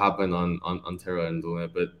from what happened on Terra and Luna,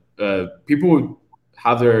 but people would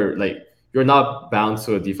have their, like, you're not bound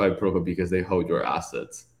to a DeFi protocol because they hold your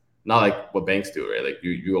assets. Not like what banks do, right? Like,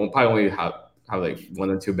 you probably only have like one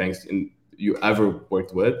or two banks you ever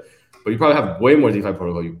worked with, but you probably have way more DeFi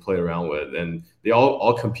protocol you play around with, and they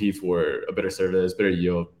all compete for a better service, better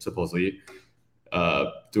yield, supposedly,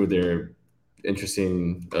 through their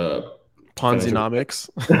interesting financial. Ponzinomics.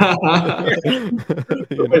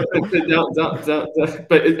 You know.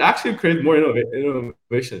 But it actually creates more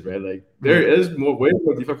innovations, right? Like, there Yeah. is way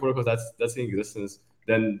more DeFi protocols that's in existence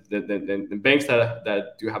than banks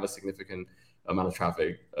that do have a significant amount of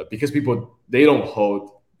traffic, because people, they don't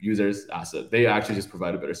hold users' assets. They actually just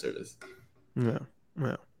provide a better service. Yeah.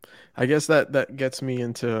 Yeah. I guess that gets me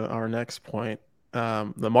into our next point.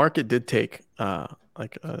 The market did take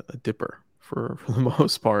like a dipper for the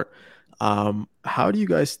most part. How do you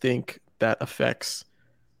guys think that affects,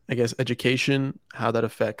 I guess, education, how that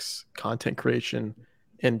affects content creation,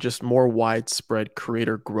 and just more widespread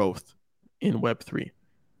creator growth in Web3?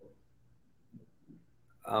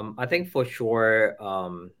 I think for sure,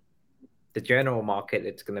 the general market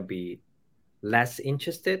it's going to be less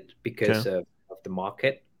interested Okay. because of the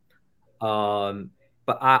market. Um,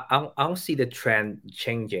 but I don't see the trend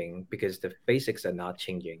changing because the basics are not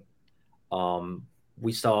changing. Um,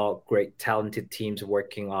 we saw great talented teams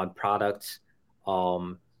working on products,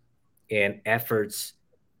 um, and efforts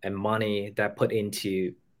and money that put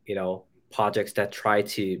into projects that try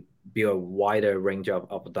to build a wider range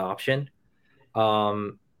of adoption.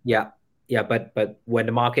 Yeah, yeah, but when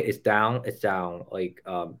the market is down, it's down. Like,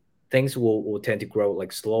 things will tend to grow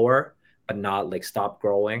like slower, but not like stop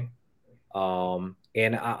growing.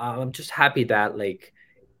 And I'm just happy that like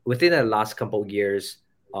within the last couple of years,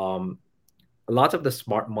 um, a lot of the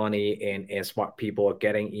smart money and smart people are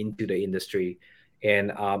getting into the industry,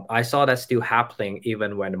 and I saw that still happening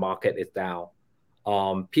even when the market is down.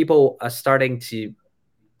 People are starting to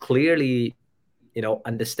clearly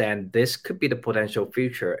understand this could be the potential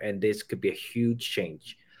future and this could be a huge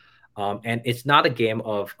change. And it's not a game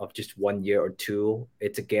of just 1 year or two,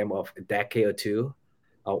 it's a game of a decade or two,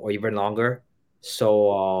 or even longer.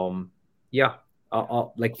 So yeah,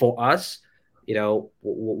 like for us,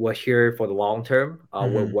 we're here for the long term.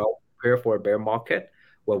 We're Hmm. well prepared for a bear market.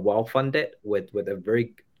 We're well funded with a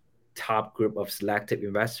very top group of selective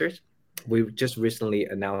investors. We've just recently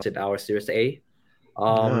announced our Series A. Yeah.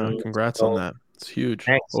 um Congrats on so that. It's huge.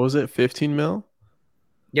 thanks. What was it? 15 mil?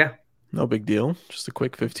 Yeah. No big deal. Just a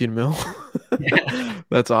quick 15 mil.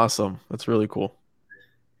 That's awesome. That's really cool.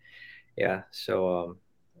 Yeah. So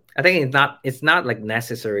I think it's not like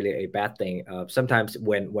necessarily a bad thing. Sometimes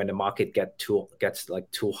when the market gets like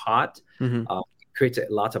too hot, Hmm. it creates a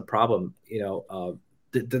lot of problem.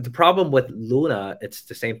 The problem with Luna, it's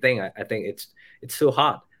the same thing. I think it's too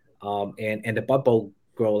hot, and the bubble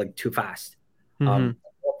grow like too fast, Hmm.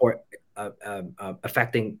 or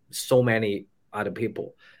affecting so many other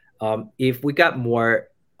people. If we got more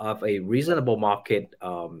of a reasonable market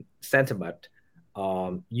sentiment,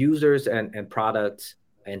 users and products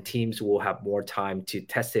and teams will have more time to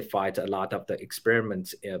testify to a lot of the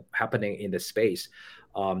experiments happening in the space.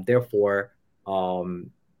 Therefore,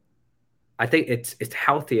 um, I think it's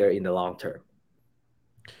healthier in the long term.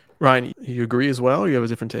 Ryan, you agree as well, or you have a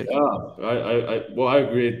different take? Yeah, well, I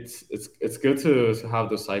agree. It's good to have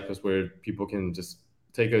those cycles where people can just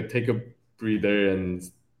take a breather and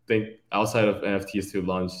think outside of NFTs to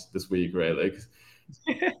launch this week, right? Like,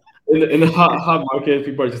 in the hot market,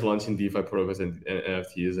 people are just launching DeFi protocols and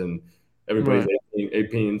NFTs, and everybody's Right.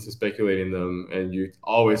 aping into speculating them, and you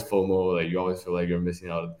always FOMO, like, you always feel like you're missing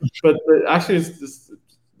out. But actually, it's just,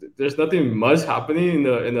 there's nothing much happening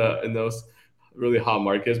in those really hot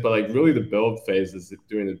markets, but like, really, the build phase is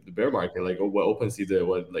during the bear market, like what OpenSea did,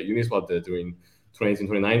 what like Uniswap did during 2018,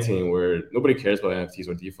 2019, where nobody cares about NFTs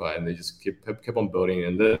or DeFi, and they just keep on building,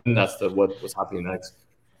 and then that's what's happening next.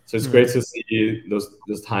 So it's Yeah. great to see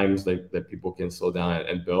those times, like, that people can slow down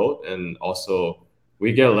and build, and also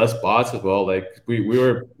we get less bots as well. Like, we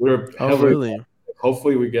were Oh, heavily really?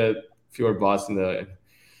 hopefully we get fewer bots in the. Are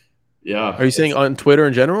Yeah, you saying it's on Twitter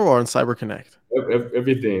in general or on CyberConnect?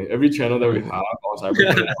 everything. Every channel that we Everything. have on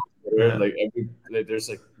CyberConnect, on Twitter, Yeah. there's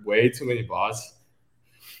like way too many bots.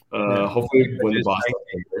 Yeah. Hopefully when the Just bots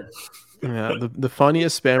trying get bigger. Yeah, the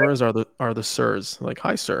funniest spammers are the sirs. Like,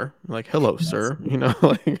 hi sir, like hello sir,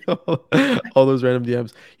 like all those random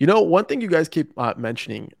DMs. One thing you guys keep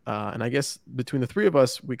mentioning, and I guess between the three of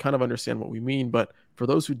us, we kind of understand what we mean. But for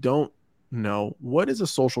those who don't know, what is a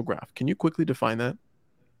social graph? Can you quickly define that,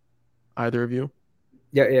 either of you?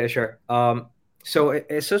 Yeah, sure. So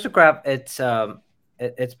a social graph,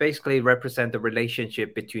 it's basically represent the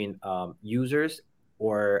relationship between users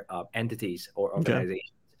or entities or Okay,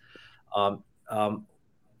 organizations. Um, um,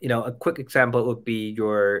 a quick example would be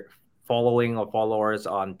your following or followers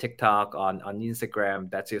on TikTok, on Instagram.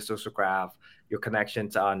 That's your social graph. Your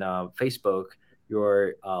connections on Facebook,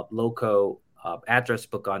 your local address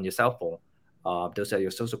book on your cell phone. Those are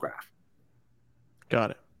your social graph.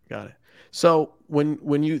 got it, got it. So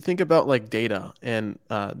when you think about like data and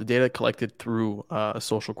the data collected through a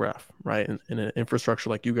social graph, right, in an infrastructure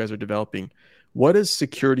like you guys are developing, what does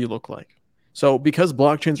security look like? So because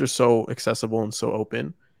blockchains are so accessible and so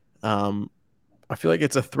open, um, I feel like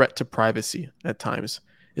it's a threat to privacy at times,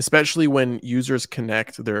 especially when users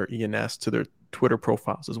connect their ENS to their Twitter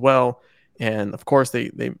profiles as well. And of course,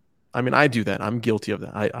 I mean, I do that. I'm guilty of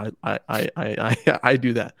that. I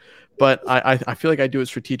do that, but I feel like I do it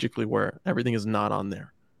strategically where everything is not on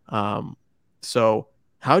there. Um, so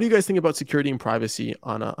how do you guys think about security and privacy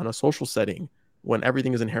on a social setting when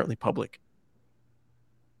everything is inherently public?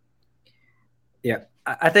 Yeah,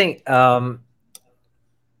 I think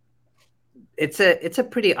it's a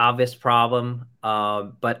pretty obvious problem,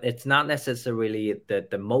 but it's not necessarily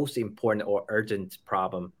the most important or urgent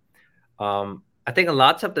problem. I think a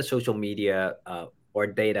lot of the social media or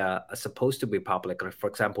data are supposed to be public, like for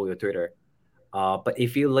example, your Twitter. But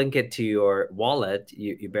if you link it to your wallet,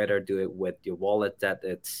 you better do it with your wallet that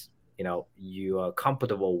you are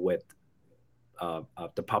comfortable with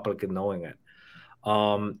the public knowing it.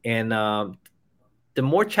 And the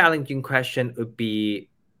more challenging question would be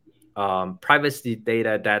privacy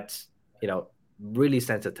data that's really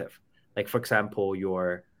sensitive, like for example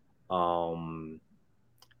um,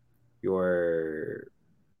 your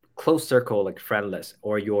close circle, like friend list,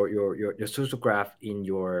 or your social graph in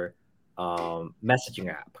your messaging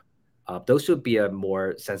app. Those should be a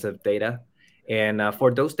more sensitive data. And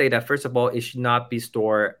for those data, first of all, it should not be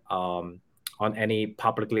stored on any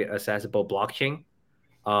publicly accessible blockchain.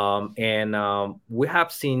 And we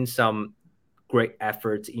have seen some great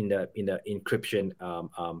efforts in the encryption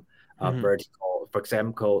Hmm. vertical. For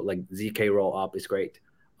example, like ZK rollup is great,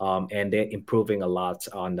 and they're improving a lot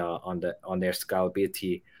on their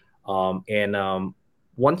scalability. And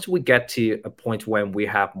once we get to a point when we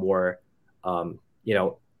have more, um, you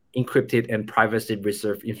know, encrypted and privacy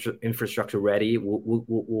reserved infrastructure ready,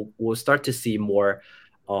 we'll start to see more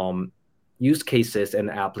um, use cases and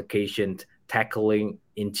applications tackling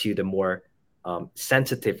into the more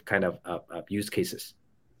sensitive kind of use cases.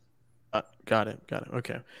 Got it. Got it.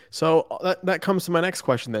 Okay. So that comes to my next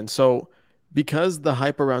question then. So because the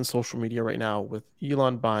hype around social media right now with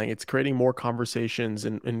Elon buying, it's creating more conversations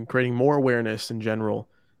and creating more awareness in general.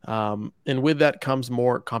 And with that comes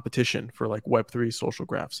more competition for like Web3 social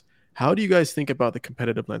graphs. How do you guys think about the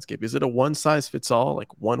competitive landscape? Is it a one size fits all, like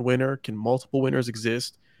one winner? Can multiple winners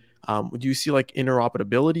exist? Do you see like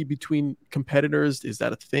interoperability between competitors? Is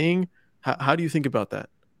that a thing? How do you think about that?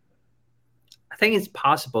 I think it's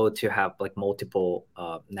possible to have like multiple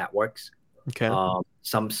networks. Okay.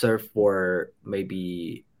 Some serve for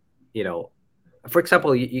maybe, you know, for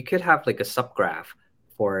example, you could have like a subgraph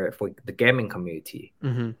for the gaming community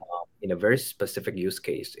Hmm. in a very specific use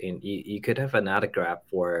case, and you could have another graph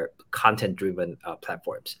for content driven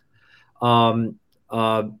platforms. Um,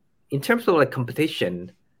 uh, in terms of like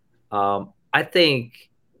competition, I think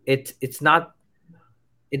it's not,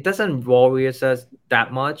 it doesn't worry us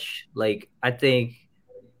that much. Like I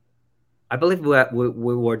believe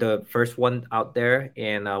we were the first one out there,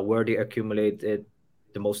 and where they accumulated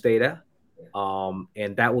the most data,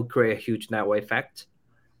 and that would create a huge network effect.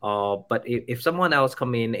 But if someone else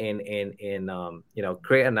come in and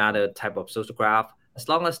create another type of social graph, as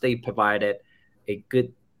long as they provided a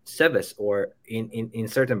good service or in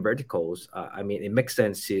certain verticals, I mean, it makes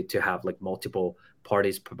sense to have like multiple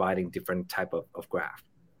parties providing different type of graph.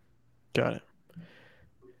 Got it.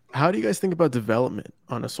 How do you guys think about development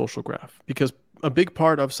on a social graph? Because a big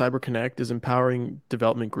part of CyberConnect is empowering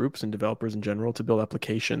development groups and developers in general to build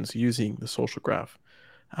applications using the social graph.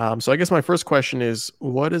 So I guess my first question is,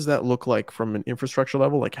 what does that look like from an infrastructure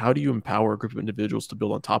level? Like, how do you empower a group of individuals to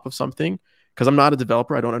build on top of something? Because I'm not a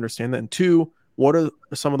developer, I don't understand that. And two, what are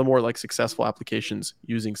some of the more like successful applications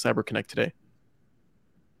using CyberConnect today?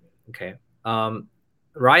 Okay.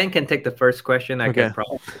 Ryan can take the first question. I Okay. can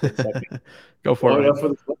probably take the second. Go for it, Well, yeah,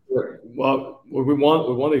 Ryan. for the well, we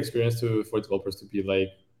want the experience for developers to be like,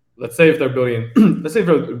 let's say if they're building, let's say if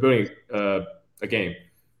they're building a game,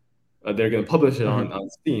 they're gonna publish it Mhm. on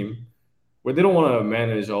Steam, where they don't want to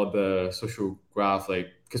manage all the social graph, like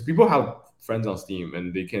because people have friends on Steam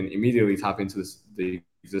and they can immediately tap into the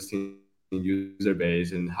existing user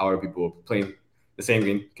base and how are people playing the same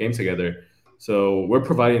game together. So we're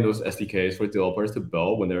providing those SDKs for developers to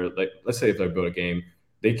build when they're like, let's say if they build a game,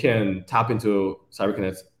 they can tap into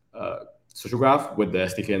CyberConnect's social graph with the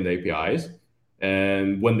SDK and the APIs.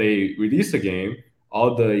 And when they release the game,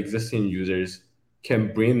 all the existing users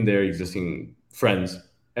can bring their existing friends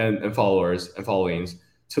and followers and followings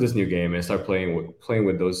to this new game and start playing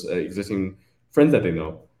with those existing friends that they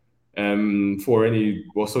know. And for any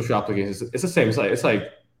social applications, it's the same. It's like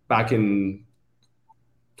back in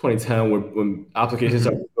 2010 when applications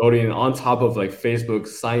are Mhm. building on top of like Facebook,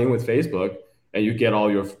 sign in with Facebook, and you get all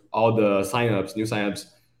the signups, new signups,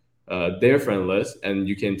 their friend list, and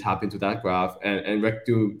you can tap into that graph and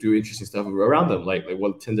do interesting stuff around them, like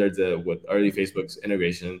what Tinder did with early Facebook's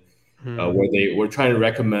integration, Mhm. where they were trying to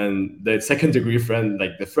recommend the second degree friend,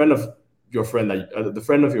 like the friend of your friend, the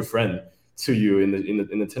friend of your friend to you in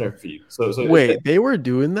the Tinder feed. So Wait, they were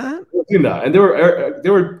doing that? doing that, and they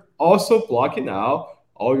were also blocking out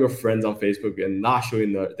all your friends on Facebook and not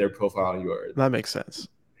showing their profile on yours. That makes sense.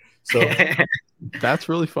 So That's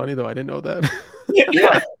really funny though. I didn't know that. yeah,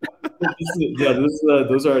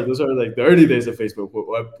 those are like the early days of Facebook,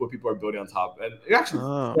 what people are building on top, and it actually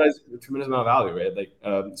Oh, provides a tremendous amount of value, right? Like,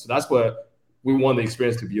 so that's what we want the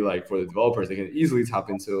experience to be like for the developers. They can easily tap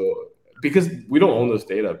into because we don't own those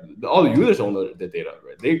data. All the users own the data,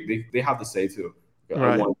 right? They have to say to, okay, I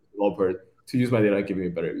right. want the developer to use my data and give me a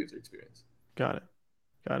better user experience. Got it.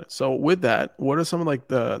 Got it. So with that, what are some of like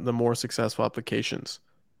the more successful applications?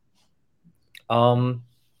 Um,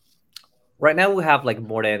 right now we have like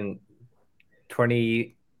more than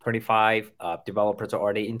 20, 25 developers are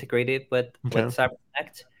already integrated with Okay.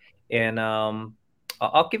 CyberConnect. And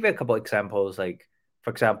I'll give you a couple examples. Like,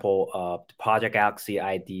 for example, the Project Galaxy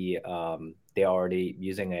ID, they're already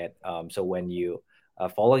using it. So when you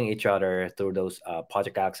following each other through those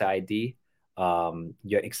Project Galaxy ID,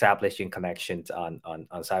 you're establishing connections on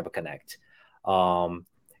CyberConnect. Um,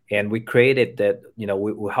 and we created that,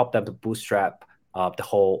 we help them to bootstrap the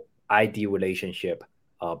whole ID relationship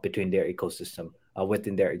between their ecosystem,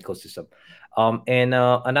 within their ecosystem. And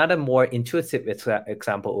another more intuitive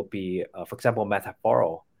example would be, for example,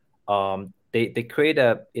 Metaphoro. They create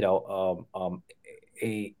a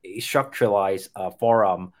structuralized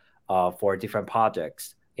forum for different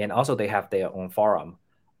projects, and also they have their own forum.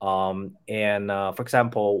 And for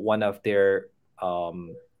example, one of their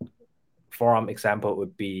um, forum example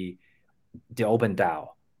would be the open DAO.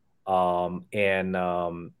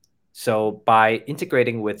 And so by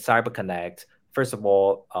integrating with CyberConnect, first of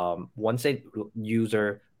all, once a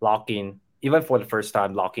user log in, even for the first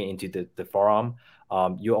time logging into the forum,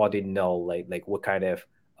 you already know like what kind of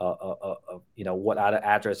what other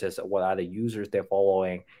addresses, what other users they're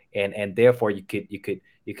following, and therefore you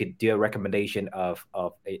could do a recommendation of a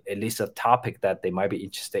list of topic that they might be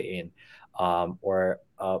interested in, or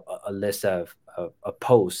a list of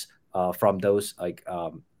posts from those like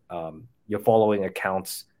your following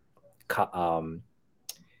accounts, um,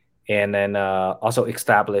 and then also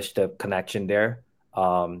establish the connection there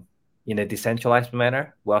in a decentralized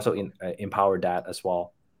manner. We also empower that as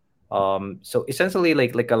well. So essentially,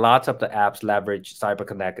 like a lot of the apps leverage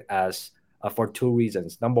CyberConnect as for two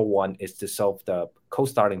reasons. Number one is to solve the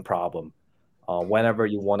co-starting problem. Whenever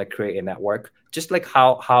you want to create a network, just like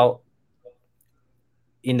how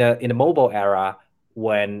in the mobile era,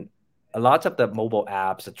 when a lot of the mobile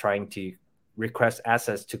apps are trying to request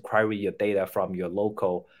access to query your data from your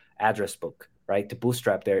local address book, right, to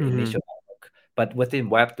bootstrap their Hmm. initial network. But within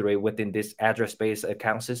Web3, within this address-based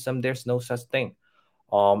account system, there's no such thing.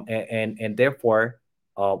 And therefore,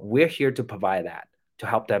 we're here to provide that, to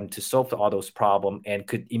help them to solve all those problems, and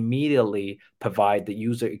could immediately provide the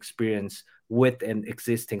user experience with an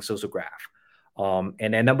existing social graph.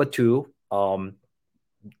 And then number two,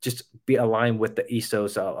 just be aligned with the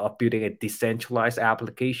ethos of building a decentralized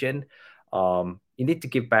application. You need to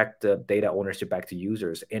give back the data ownership back to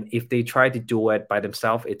users. And if they try to do it by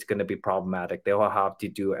themselves, it's going to be problematic. They will have to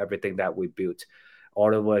do everything that we built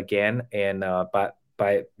all over again. And but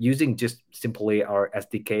by using just simply our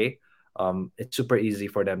SDK, it's super easy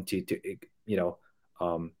for them to you know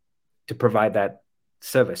um, to provide that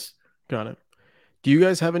service. Got it. Do you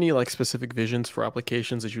guys have any like specific visions for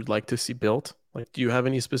applications that you'd like to see built? Like, do you have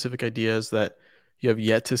any specific ideas that you have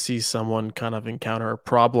yet to see someone kind of encounter,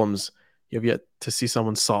 problems you have yet to see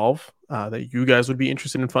someone solve, that you guys would be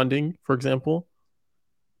interested in funding, for example?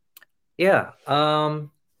 Yeah.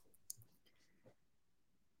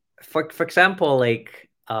 For example, like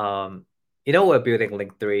we're building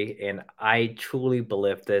Link 3, and I truly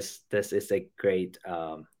believe this is a great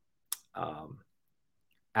um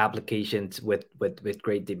applications with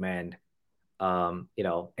great demand.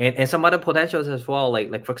 And some other potentials as well,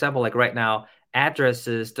 like for example, like right now,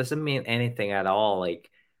 addresses doesn't mean anything at all. Like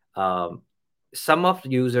um some of the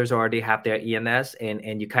users already have their ENS,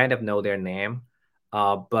 and you kind of know their name,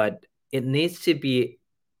 but it needs to be,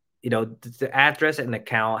 the address and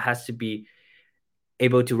account has to be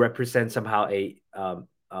able to represent somehow a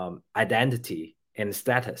identity and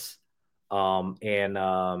status. And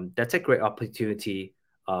That's a great opportunity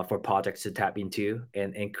for projects to tap into,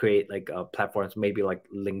 and create like platforms, maybe like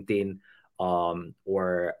LinkedIn,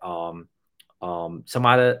 or some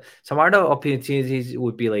other opportunities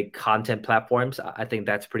would be like content platforms. I think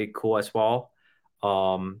that's pretty cool as well,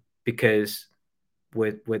 because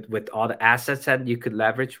with all the assets that you could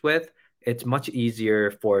leverage with, it's much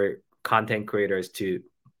easier for content creators to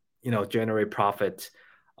generate profits,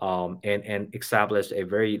 and establish a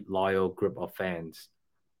very loyal group of fans.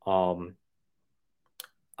 um,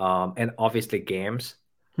 and obviously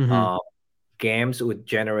Hmm. uh, games would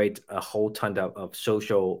generate a whole ton of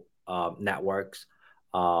social networks.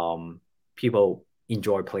 People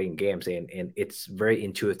enjoy playing games, and it's very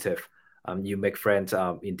intuitive. You make friends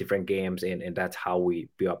in different games, and that's how we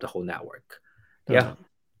build up the whole network. Got Yeah. it.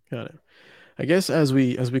 Got it. I guess as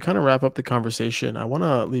we kind of wrap up the conversation, I want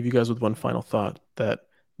to leave you guys with one final thought that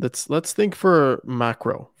let's think for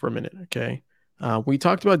macro for a minute, okay? We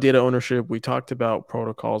talked about data ownership, we talked about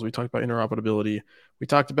protocols, we talked about interoperability, we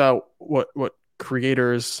talked about what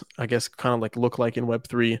creators, I guess, kind of like look like in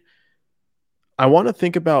Web3. I want to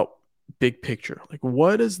think about big picture. Like,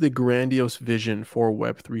 what does the grandiose vision for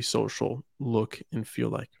Web3 social look and feel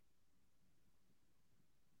like?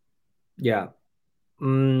 Yeah.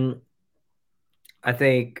 mm, I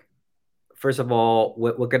think, first of all,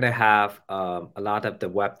 we're going to have a lot of the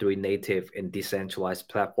Web3 native and decentralized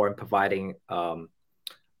platform providing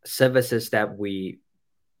services that we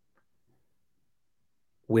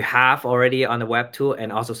have already on the Web2,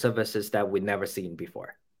 and also services that we never seen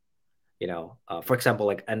before. For example,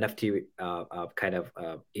 like NFT kind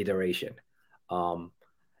of iteration, um,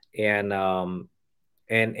 and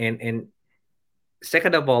and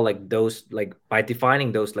second of all, like those, like by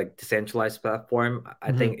defining those like decentralized platform,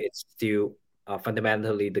 I Hmm. think it's still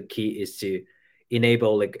fundamentally the key is to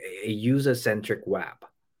enable like a user centric web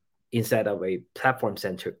instead of a platform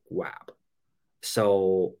centric web.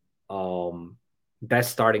 So that's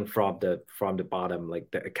starting from the bottom,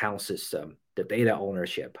 like the account system, the data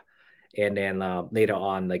ownership, and then later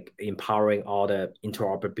on, like empowering all the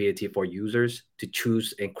interoperability for users to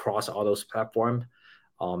choose and cross all those platforms,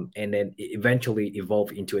 and then eventually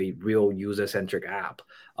evolve into a real user-centric app.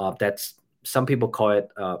 That's, some people call it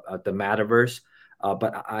the metaverse,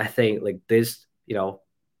 but I think like this,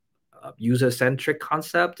 user-centric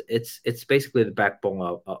concept, it's basically the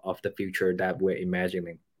backbone of the future that we're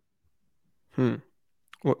imagining. Hmm.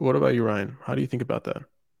 What about you, Ryan? How do you think about that?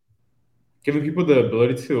 Giving people the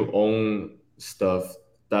ability to own stuff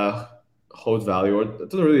that holds value, or it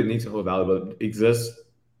doesn't really need to hold value, but exists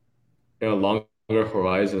in a longer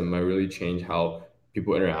horizon, might really change how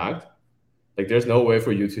people interact. Like, there's no way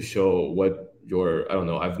for you to show what your, I don't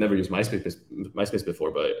know, I've never used MySpace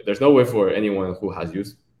before, but there's no way for anyone who has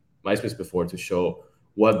used MySpace before to show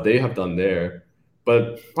what they have done there.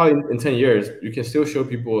 But probably in 10 years, you can still show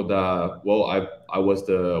people that, well, I was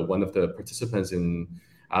the one of the participants in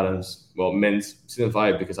Adam's, well, Men's season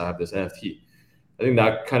 5 because I have this NFT. I think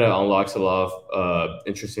that kind of unlocks a lot of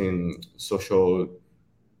interesting social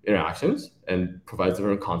interactions and provides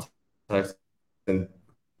different context and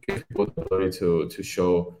gives people the ability to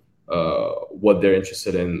show what they're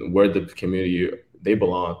interested in, where the community they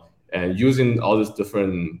belong, and using all these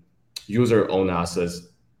different user-owned assets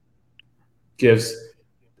gives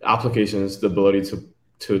applications the ability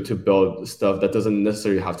to build stuff that doesn't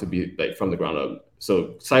necessarily have to be like from the ground up.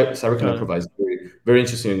 So cyber kind Got of it. provides very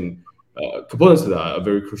interesting components to that, a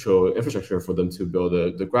very crucial infrastructure for them to build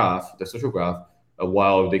the graph, the social graph,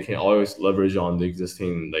 while they can always leverage on the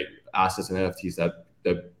existing like assets and NFTs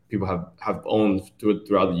that people have owned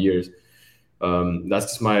throughout the years. That's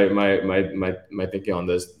just my thinking on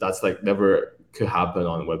this. That's like never could happen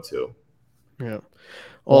on Web2. Yeah.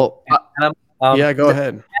 Well, Well, and, yeah, go just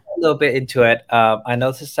ahead. a little bit into it. I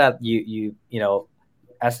noticed that you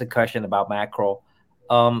asked the question about macro.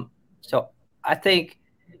 So I think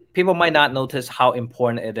people might not notice how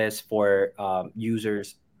important it is for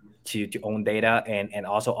users to own data and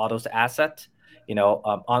also all those assets.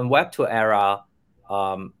 On Web2 era,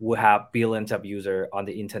 we have billions of users on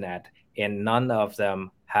the internet, and none of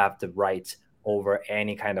them have the rights over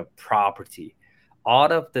any kind of property.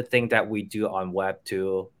 All of the thing that we do on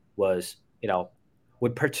Web2 was, we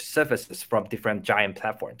purchase services from different giant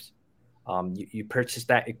platforms. You purchase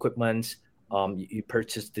that equipment, you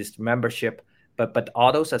purchase this membership, but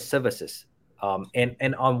all those are services.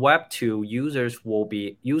 And on Web2,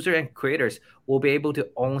 user and creators will be able to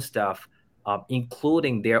own stuff,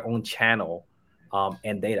 including their own channel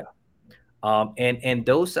and data. And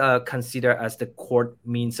those are considered as the core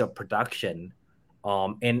means of production.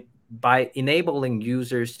 And by enabling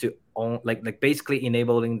users to own, like basically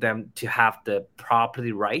enabling them to have the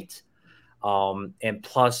property rights, and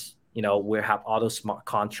plus, we have all those smart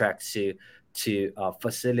contracts to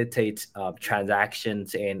facilitate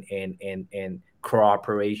transactions and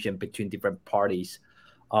cooperation between different parties.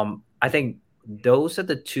 I think those are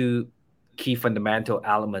the two key fundamental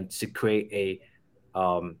elements to create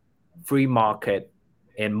a free market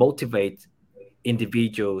and motivate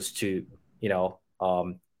individuals to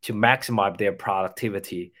maximize their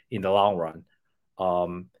productivity in the long run.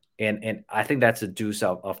 And I think that's the juice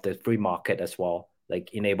of the free market as well,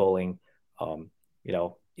 like enabling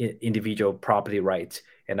individual property rights,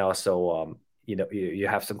 and also you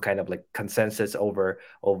have some kind of like consensus over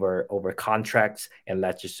contracts and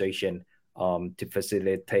legislation to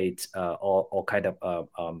facilitate all kind of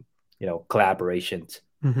collaborations.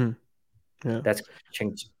 Hmm. Yeah. That's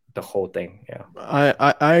changed the whole thing. Yeah.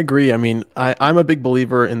 I agree. I mean, I'm a big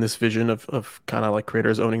believer in this vision of kind of like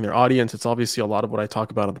creators owning their audience. It's obviously a lot of what I talk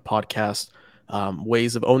about on the podcast.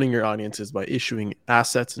 Ways of owning your audiences by issuing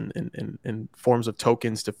assets and forms of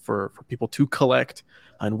tokens for people to collect.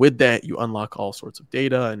 And with that, you unlock all sorts of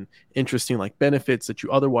data and interesting like benefits that you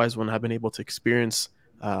otherwise wouldn't have been able to experience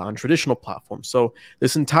on traditional platforms. So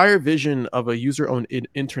this entire vision of a user-owned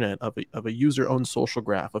internet, of a user-owned social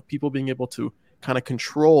graph, of people being able to kind of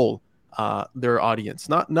control their audience,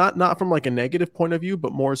 not from like a negative point of view,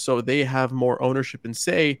 but more so they have more ownership and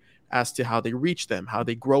say as to how they reach them, how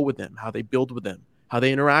they grow with them, how they build with them, how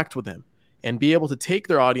they interact with them, and be able to take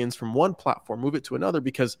their audience from one platform, move it to another.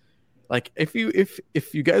 Because like if you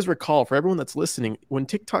guys recall, for everyone that's listening, when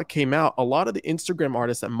TikTok came out, a lot of the Instagram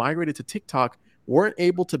artists that migrated to TikTok weren't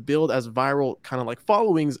able to build as viral kind of like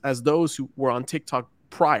followings as those who were on TikTok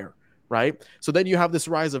prior, right? So then you have this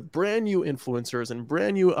rise of brand new influencers and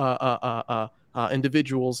brand new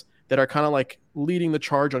individuals that are kind of like leading the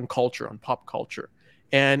charge on culture, on pop culture.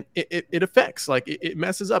 And it affects, like it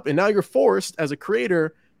messes up. And now you're forced as a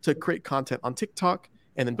creator to create content on TikTok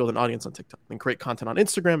and then build an audience on TikTok, then create content on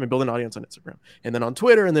Instagram and build an audience on Instagram, and then on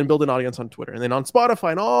Twitter and then build an audience on Twitter, and then on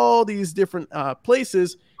Spotify and all these different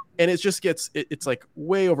places. And it just it's like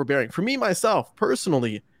way overbearing. For me, myself,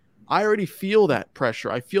 personally, I already feel that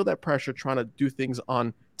pressure. I feel that pressure trying to do things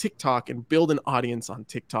on TikTok and build an audience on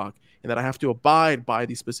TikTok, and that I have to abide by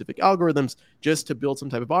these specific algorithms just to build some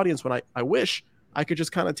type of audience, when I wish I could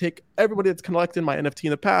just kind of take everybody that's collected my NFT in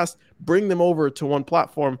the past, bring them over to one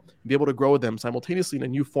platform, and be able to grow with them simultaneously in a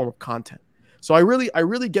new form of content. So I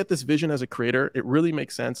really get this vision as a creator. It really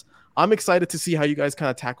makes sense. I'm excited to see how you guys kind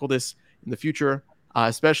of tackle this in the future,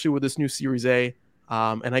 especially with this new Series A.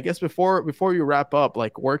 And I guess before you wrap up,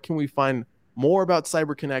 like, where can we find more about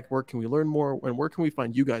CyberConnect? Where can we learn more? And where can we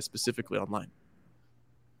find you guys specifically online?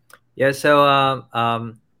 Yeah, so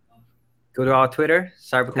go to our Twitter,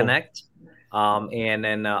 CyberConnect, and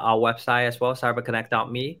then our website as well,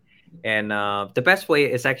 cyberconnect.me. And the best way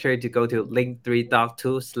is actually to go to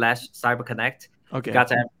link3.2/cyberconnect. Okay.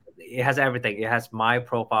 It has everything. It has my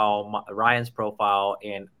profile, Ryan's profile,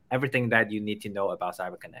 and everything that you need to know about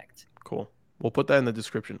CyberConnect. Cool. We'll put that in the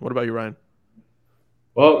description. What about you, Ryan?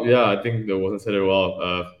 Well, yeah, I think that wasn't said it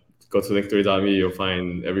well. Go to link3.me, you'll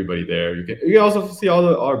find everybody there. You can also see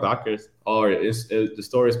all our backers, the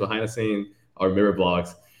stories behind the scene, our mirror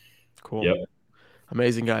blogs. Cool. Yep.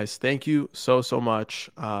 Amazing, guys. Thank you so much.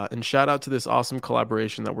 And shout out to this awesome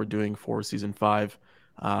collaboration that we're doing for season 5.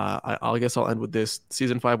 I guess I'll end with this.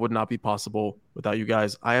 Season 5 would not be possible without you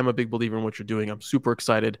guys. I am a big believer in what you're doing. I'm super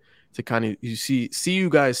excited to kind of see you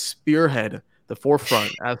guys spearhead the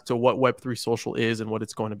forefront as to what Web3 social is and what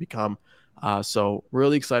it's going to become. So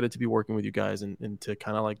really excited to be working with you guys and to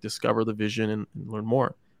kind of like discover the vision and learn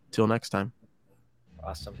more. Till next time.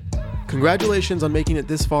 Awesome. Congratulations on making it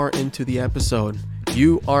this far into the episode.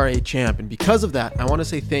 You are a champ, and because of that, I want to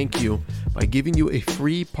say thank you by giving you a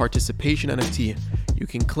free participation NFT. You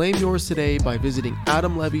can claim yours today by visiting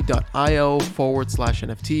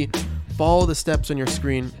adamlevy.io/NFT. Follow the steps on your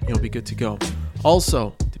screen, and you'll be good to go.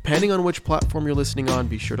 Also, depending on which platform you're listening on,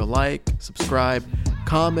 be sure to like, subscribe,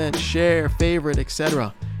 comment, share, favorite,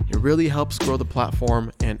 etc. It really helps grow the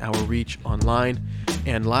platform and our reach online.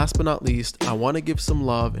 And last but not least, I want to give some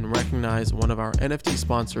love and recognize one of our NFT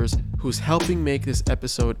sponsors who's helping make this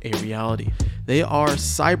episode a reality. They are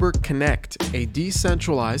CyberConnect, a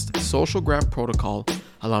decentralized social graph protocol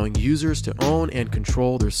allowing users to own and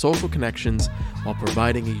control their social connections while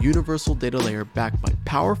providing a universal data layer backed by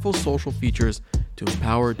powerful social features to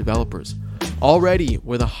empower developers. Already,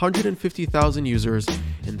 with 150,000 users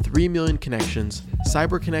and 3 million connections,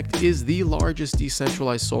 CyberConnect is the largest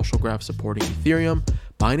decentralized social graph supporting Ethereum,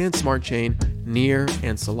 Binance Smart Chain, Near,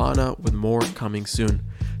 and Solana, with more coming soon.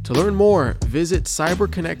 To learn more, visit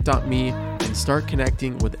cyberconnect.me and start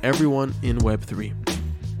connecting with everyone in Web3.